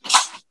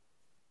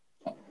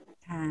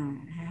ค่ะ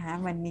นะคะ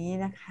วันนี้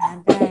นะคะ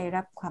ได้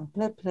รับความเพ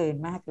ลิดเพลิน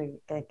มากเลย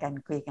การ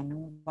คุยกันน้อ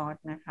งบอส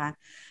นะคะ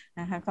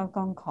ก็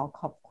ขอ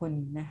ขอบคุณ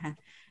นะคะ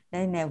ไ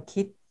ด้แนว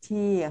คิด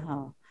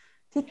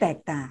ที่แตก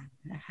ต่าง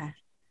นะคะ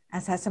อา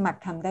สาสมัคร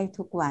ทำได้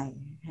ทุกวัย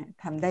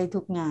ทำได้ทุ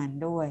กงาน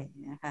ด้วย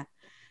นะคะ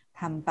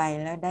ทำไป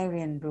แล้วได้เ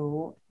รียนรู้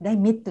ได้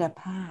มิตร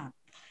ภาพ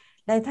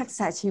ได้ทักษ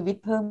ะชีวิต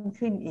เพิ่ม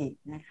ขึ้นอีก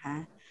นะคะ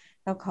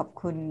ต้องขอบ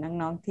คุณ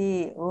น้องๆที่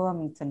ร่วม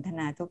สนท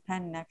นาทุกท่า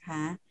นนะค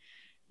ะ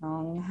น้อ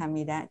งฮา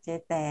มิดะเจ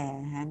แต่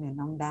หรือ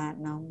น้องดา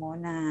น้องโม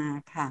นา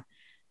ค่ะ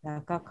แล้ว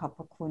ก็ขอบพ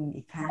ระคุณ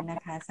อีกครั้งนะ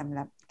คะสำห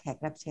รับแขก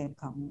รับเชิญ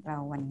ของเรา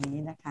วันนี้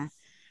นะคะ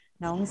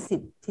น้องสิ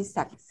ทธิ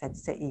ศักดิ์สัต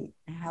ย์อิ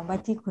นะคะว่า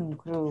ที่คุณ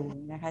ครู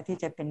นะคะที่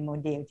จะเป็นโม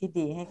เดลที่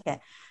ดีให้แก่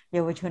เย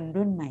าวชน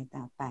รุ่นใหม่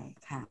ต่อไป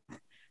ค่ะ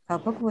ข ขอ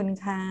บพระคุณ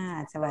ค่ะ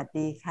สวัส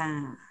ดีค่ะ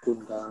ขอบคุณ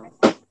ครับ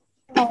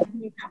สวัส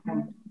ดีค่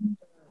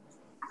ะ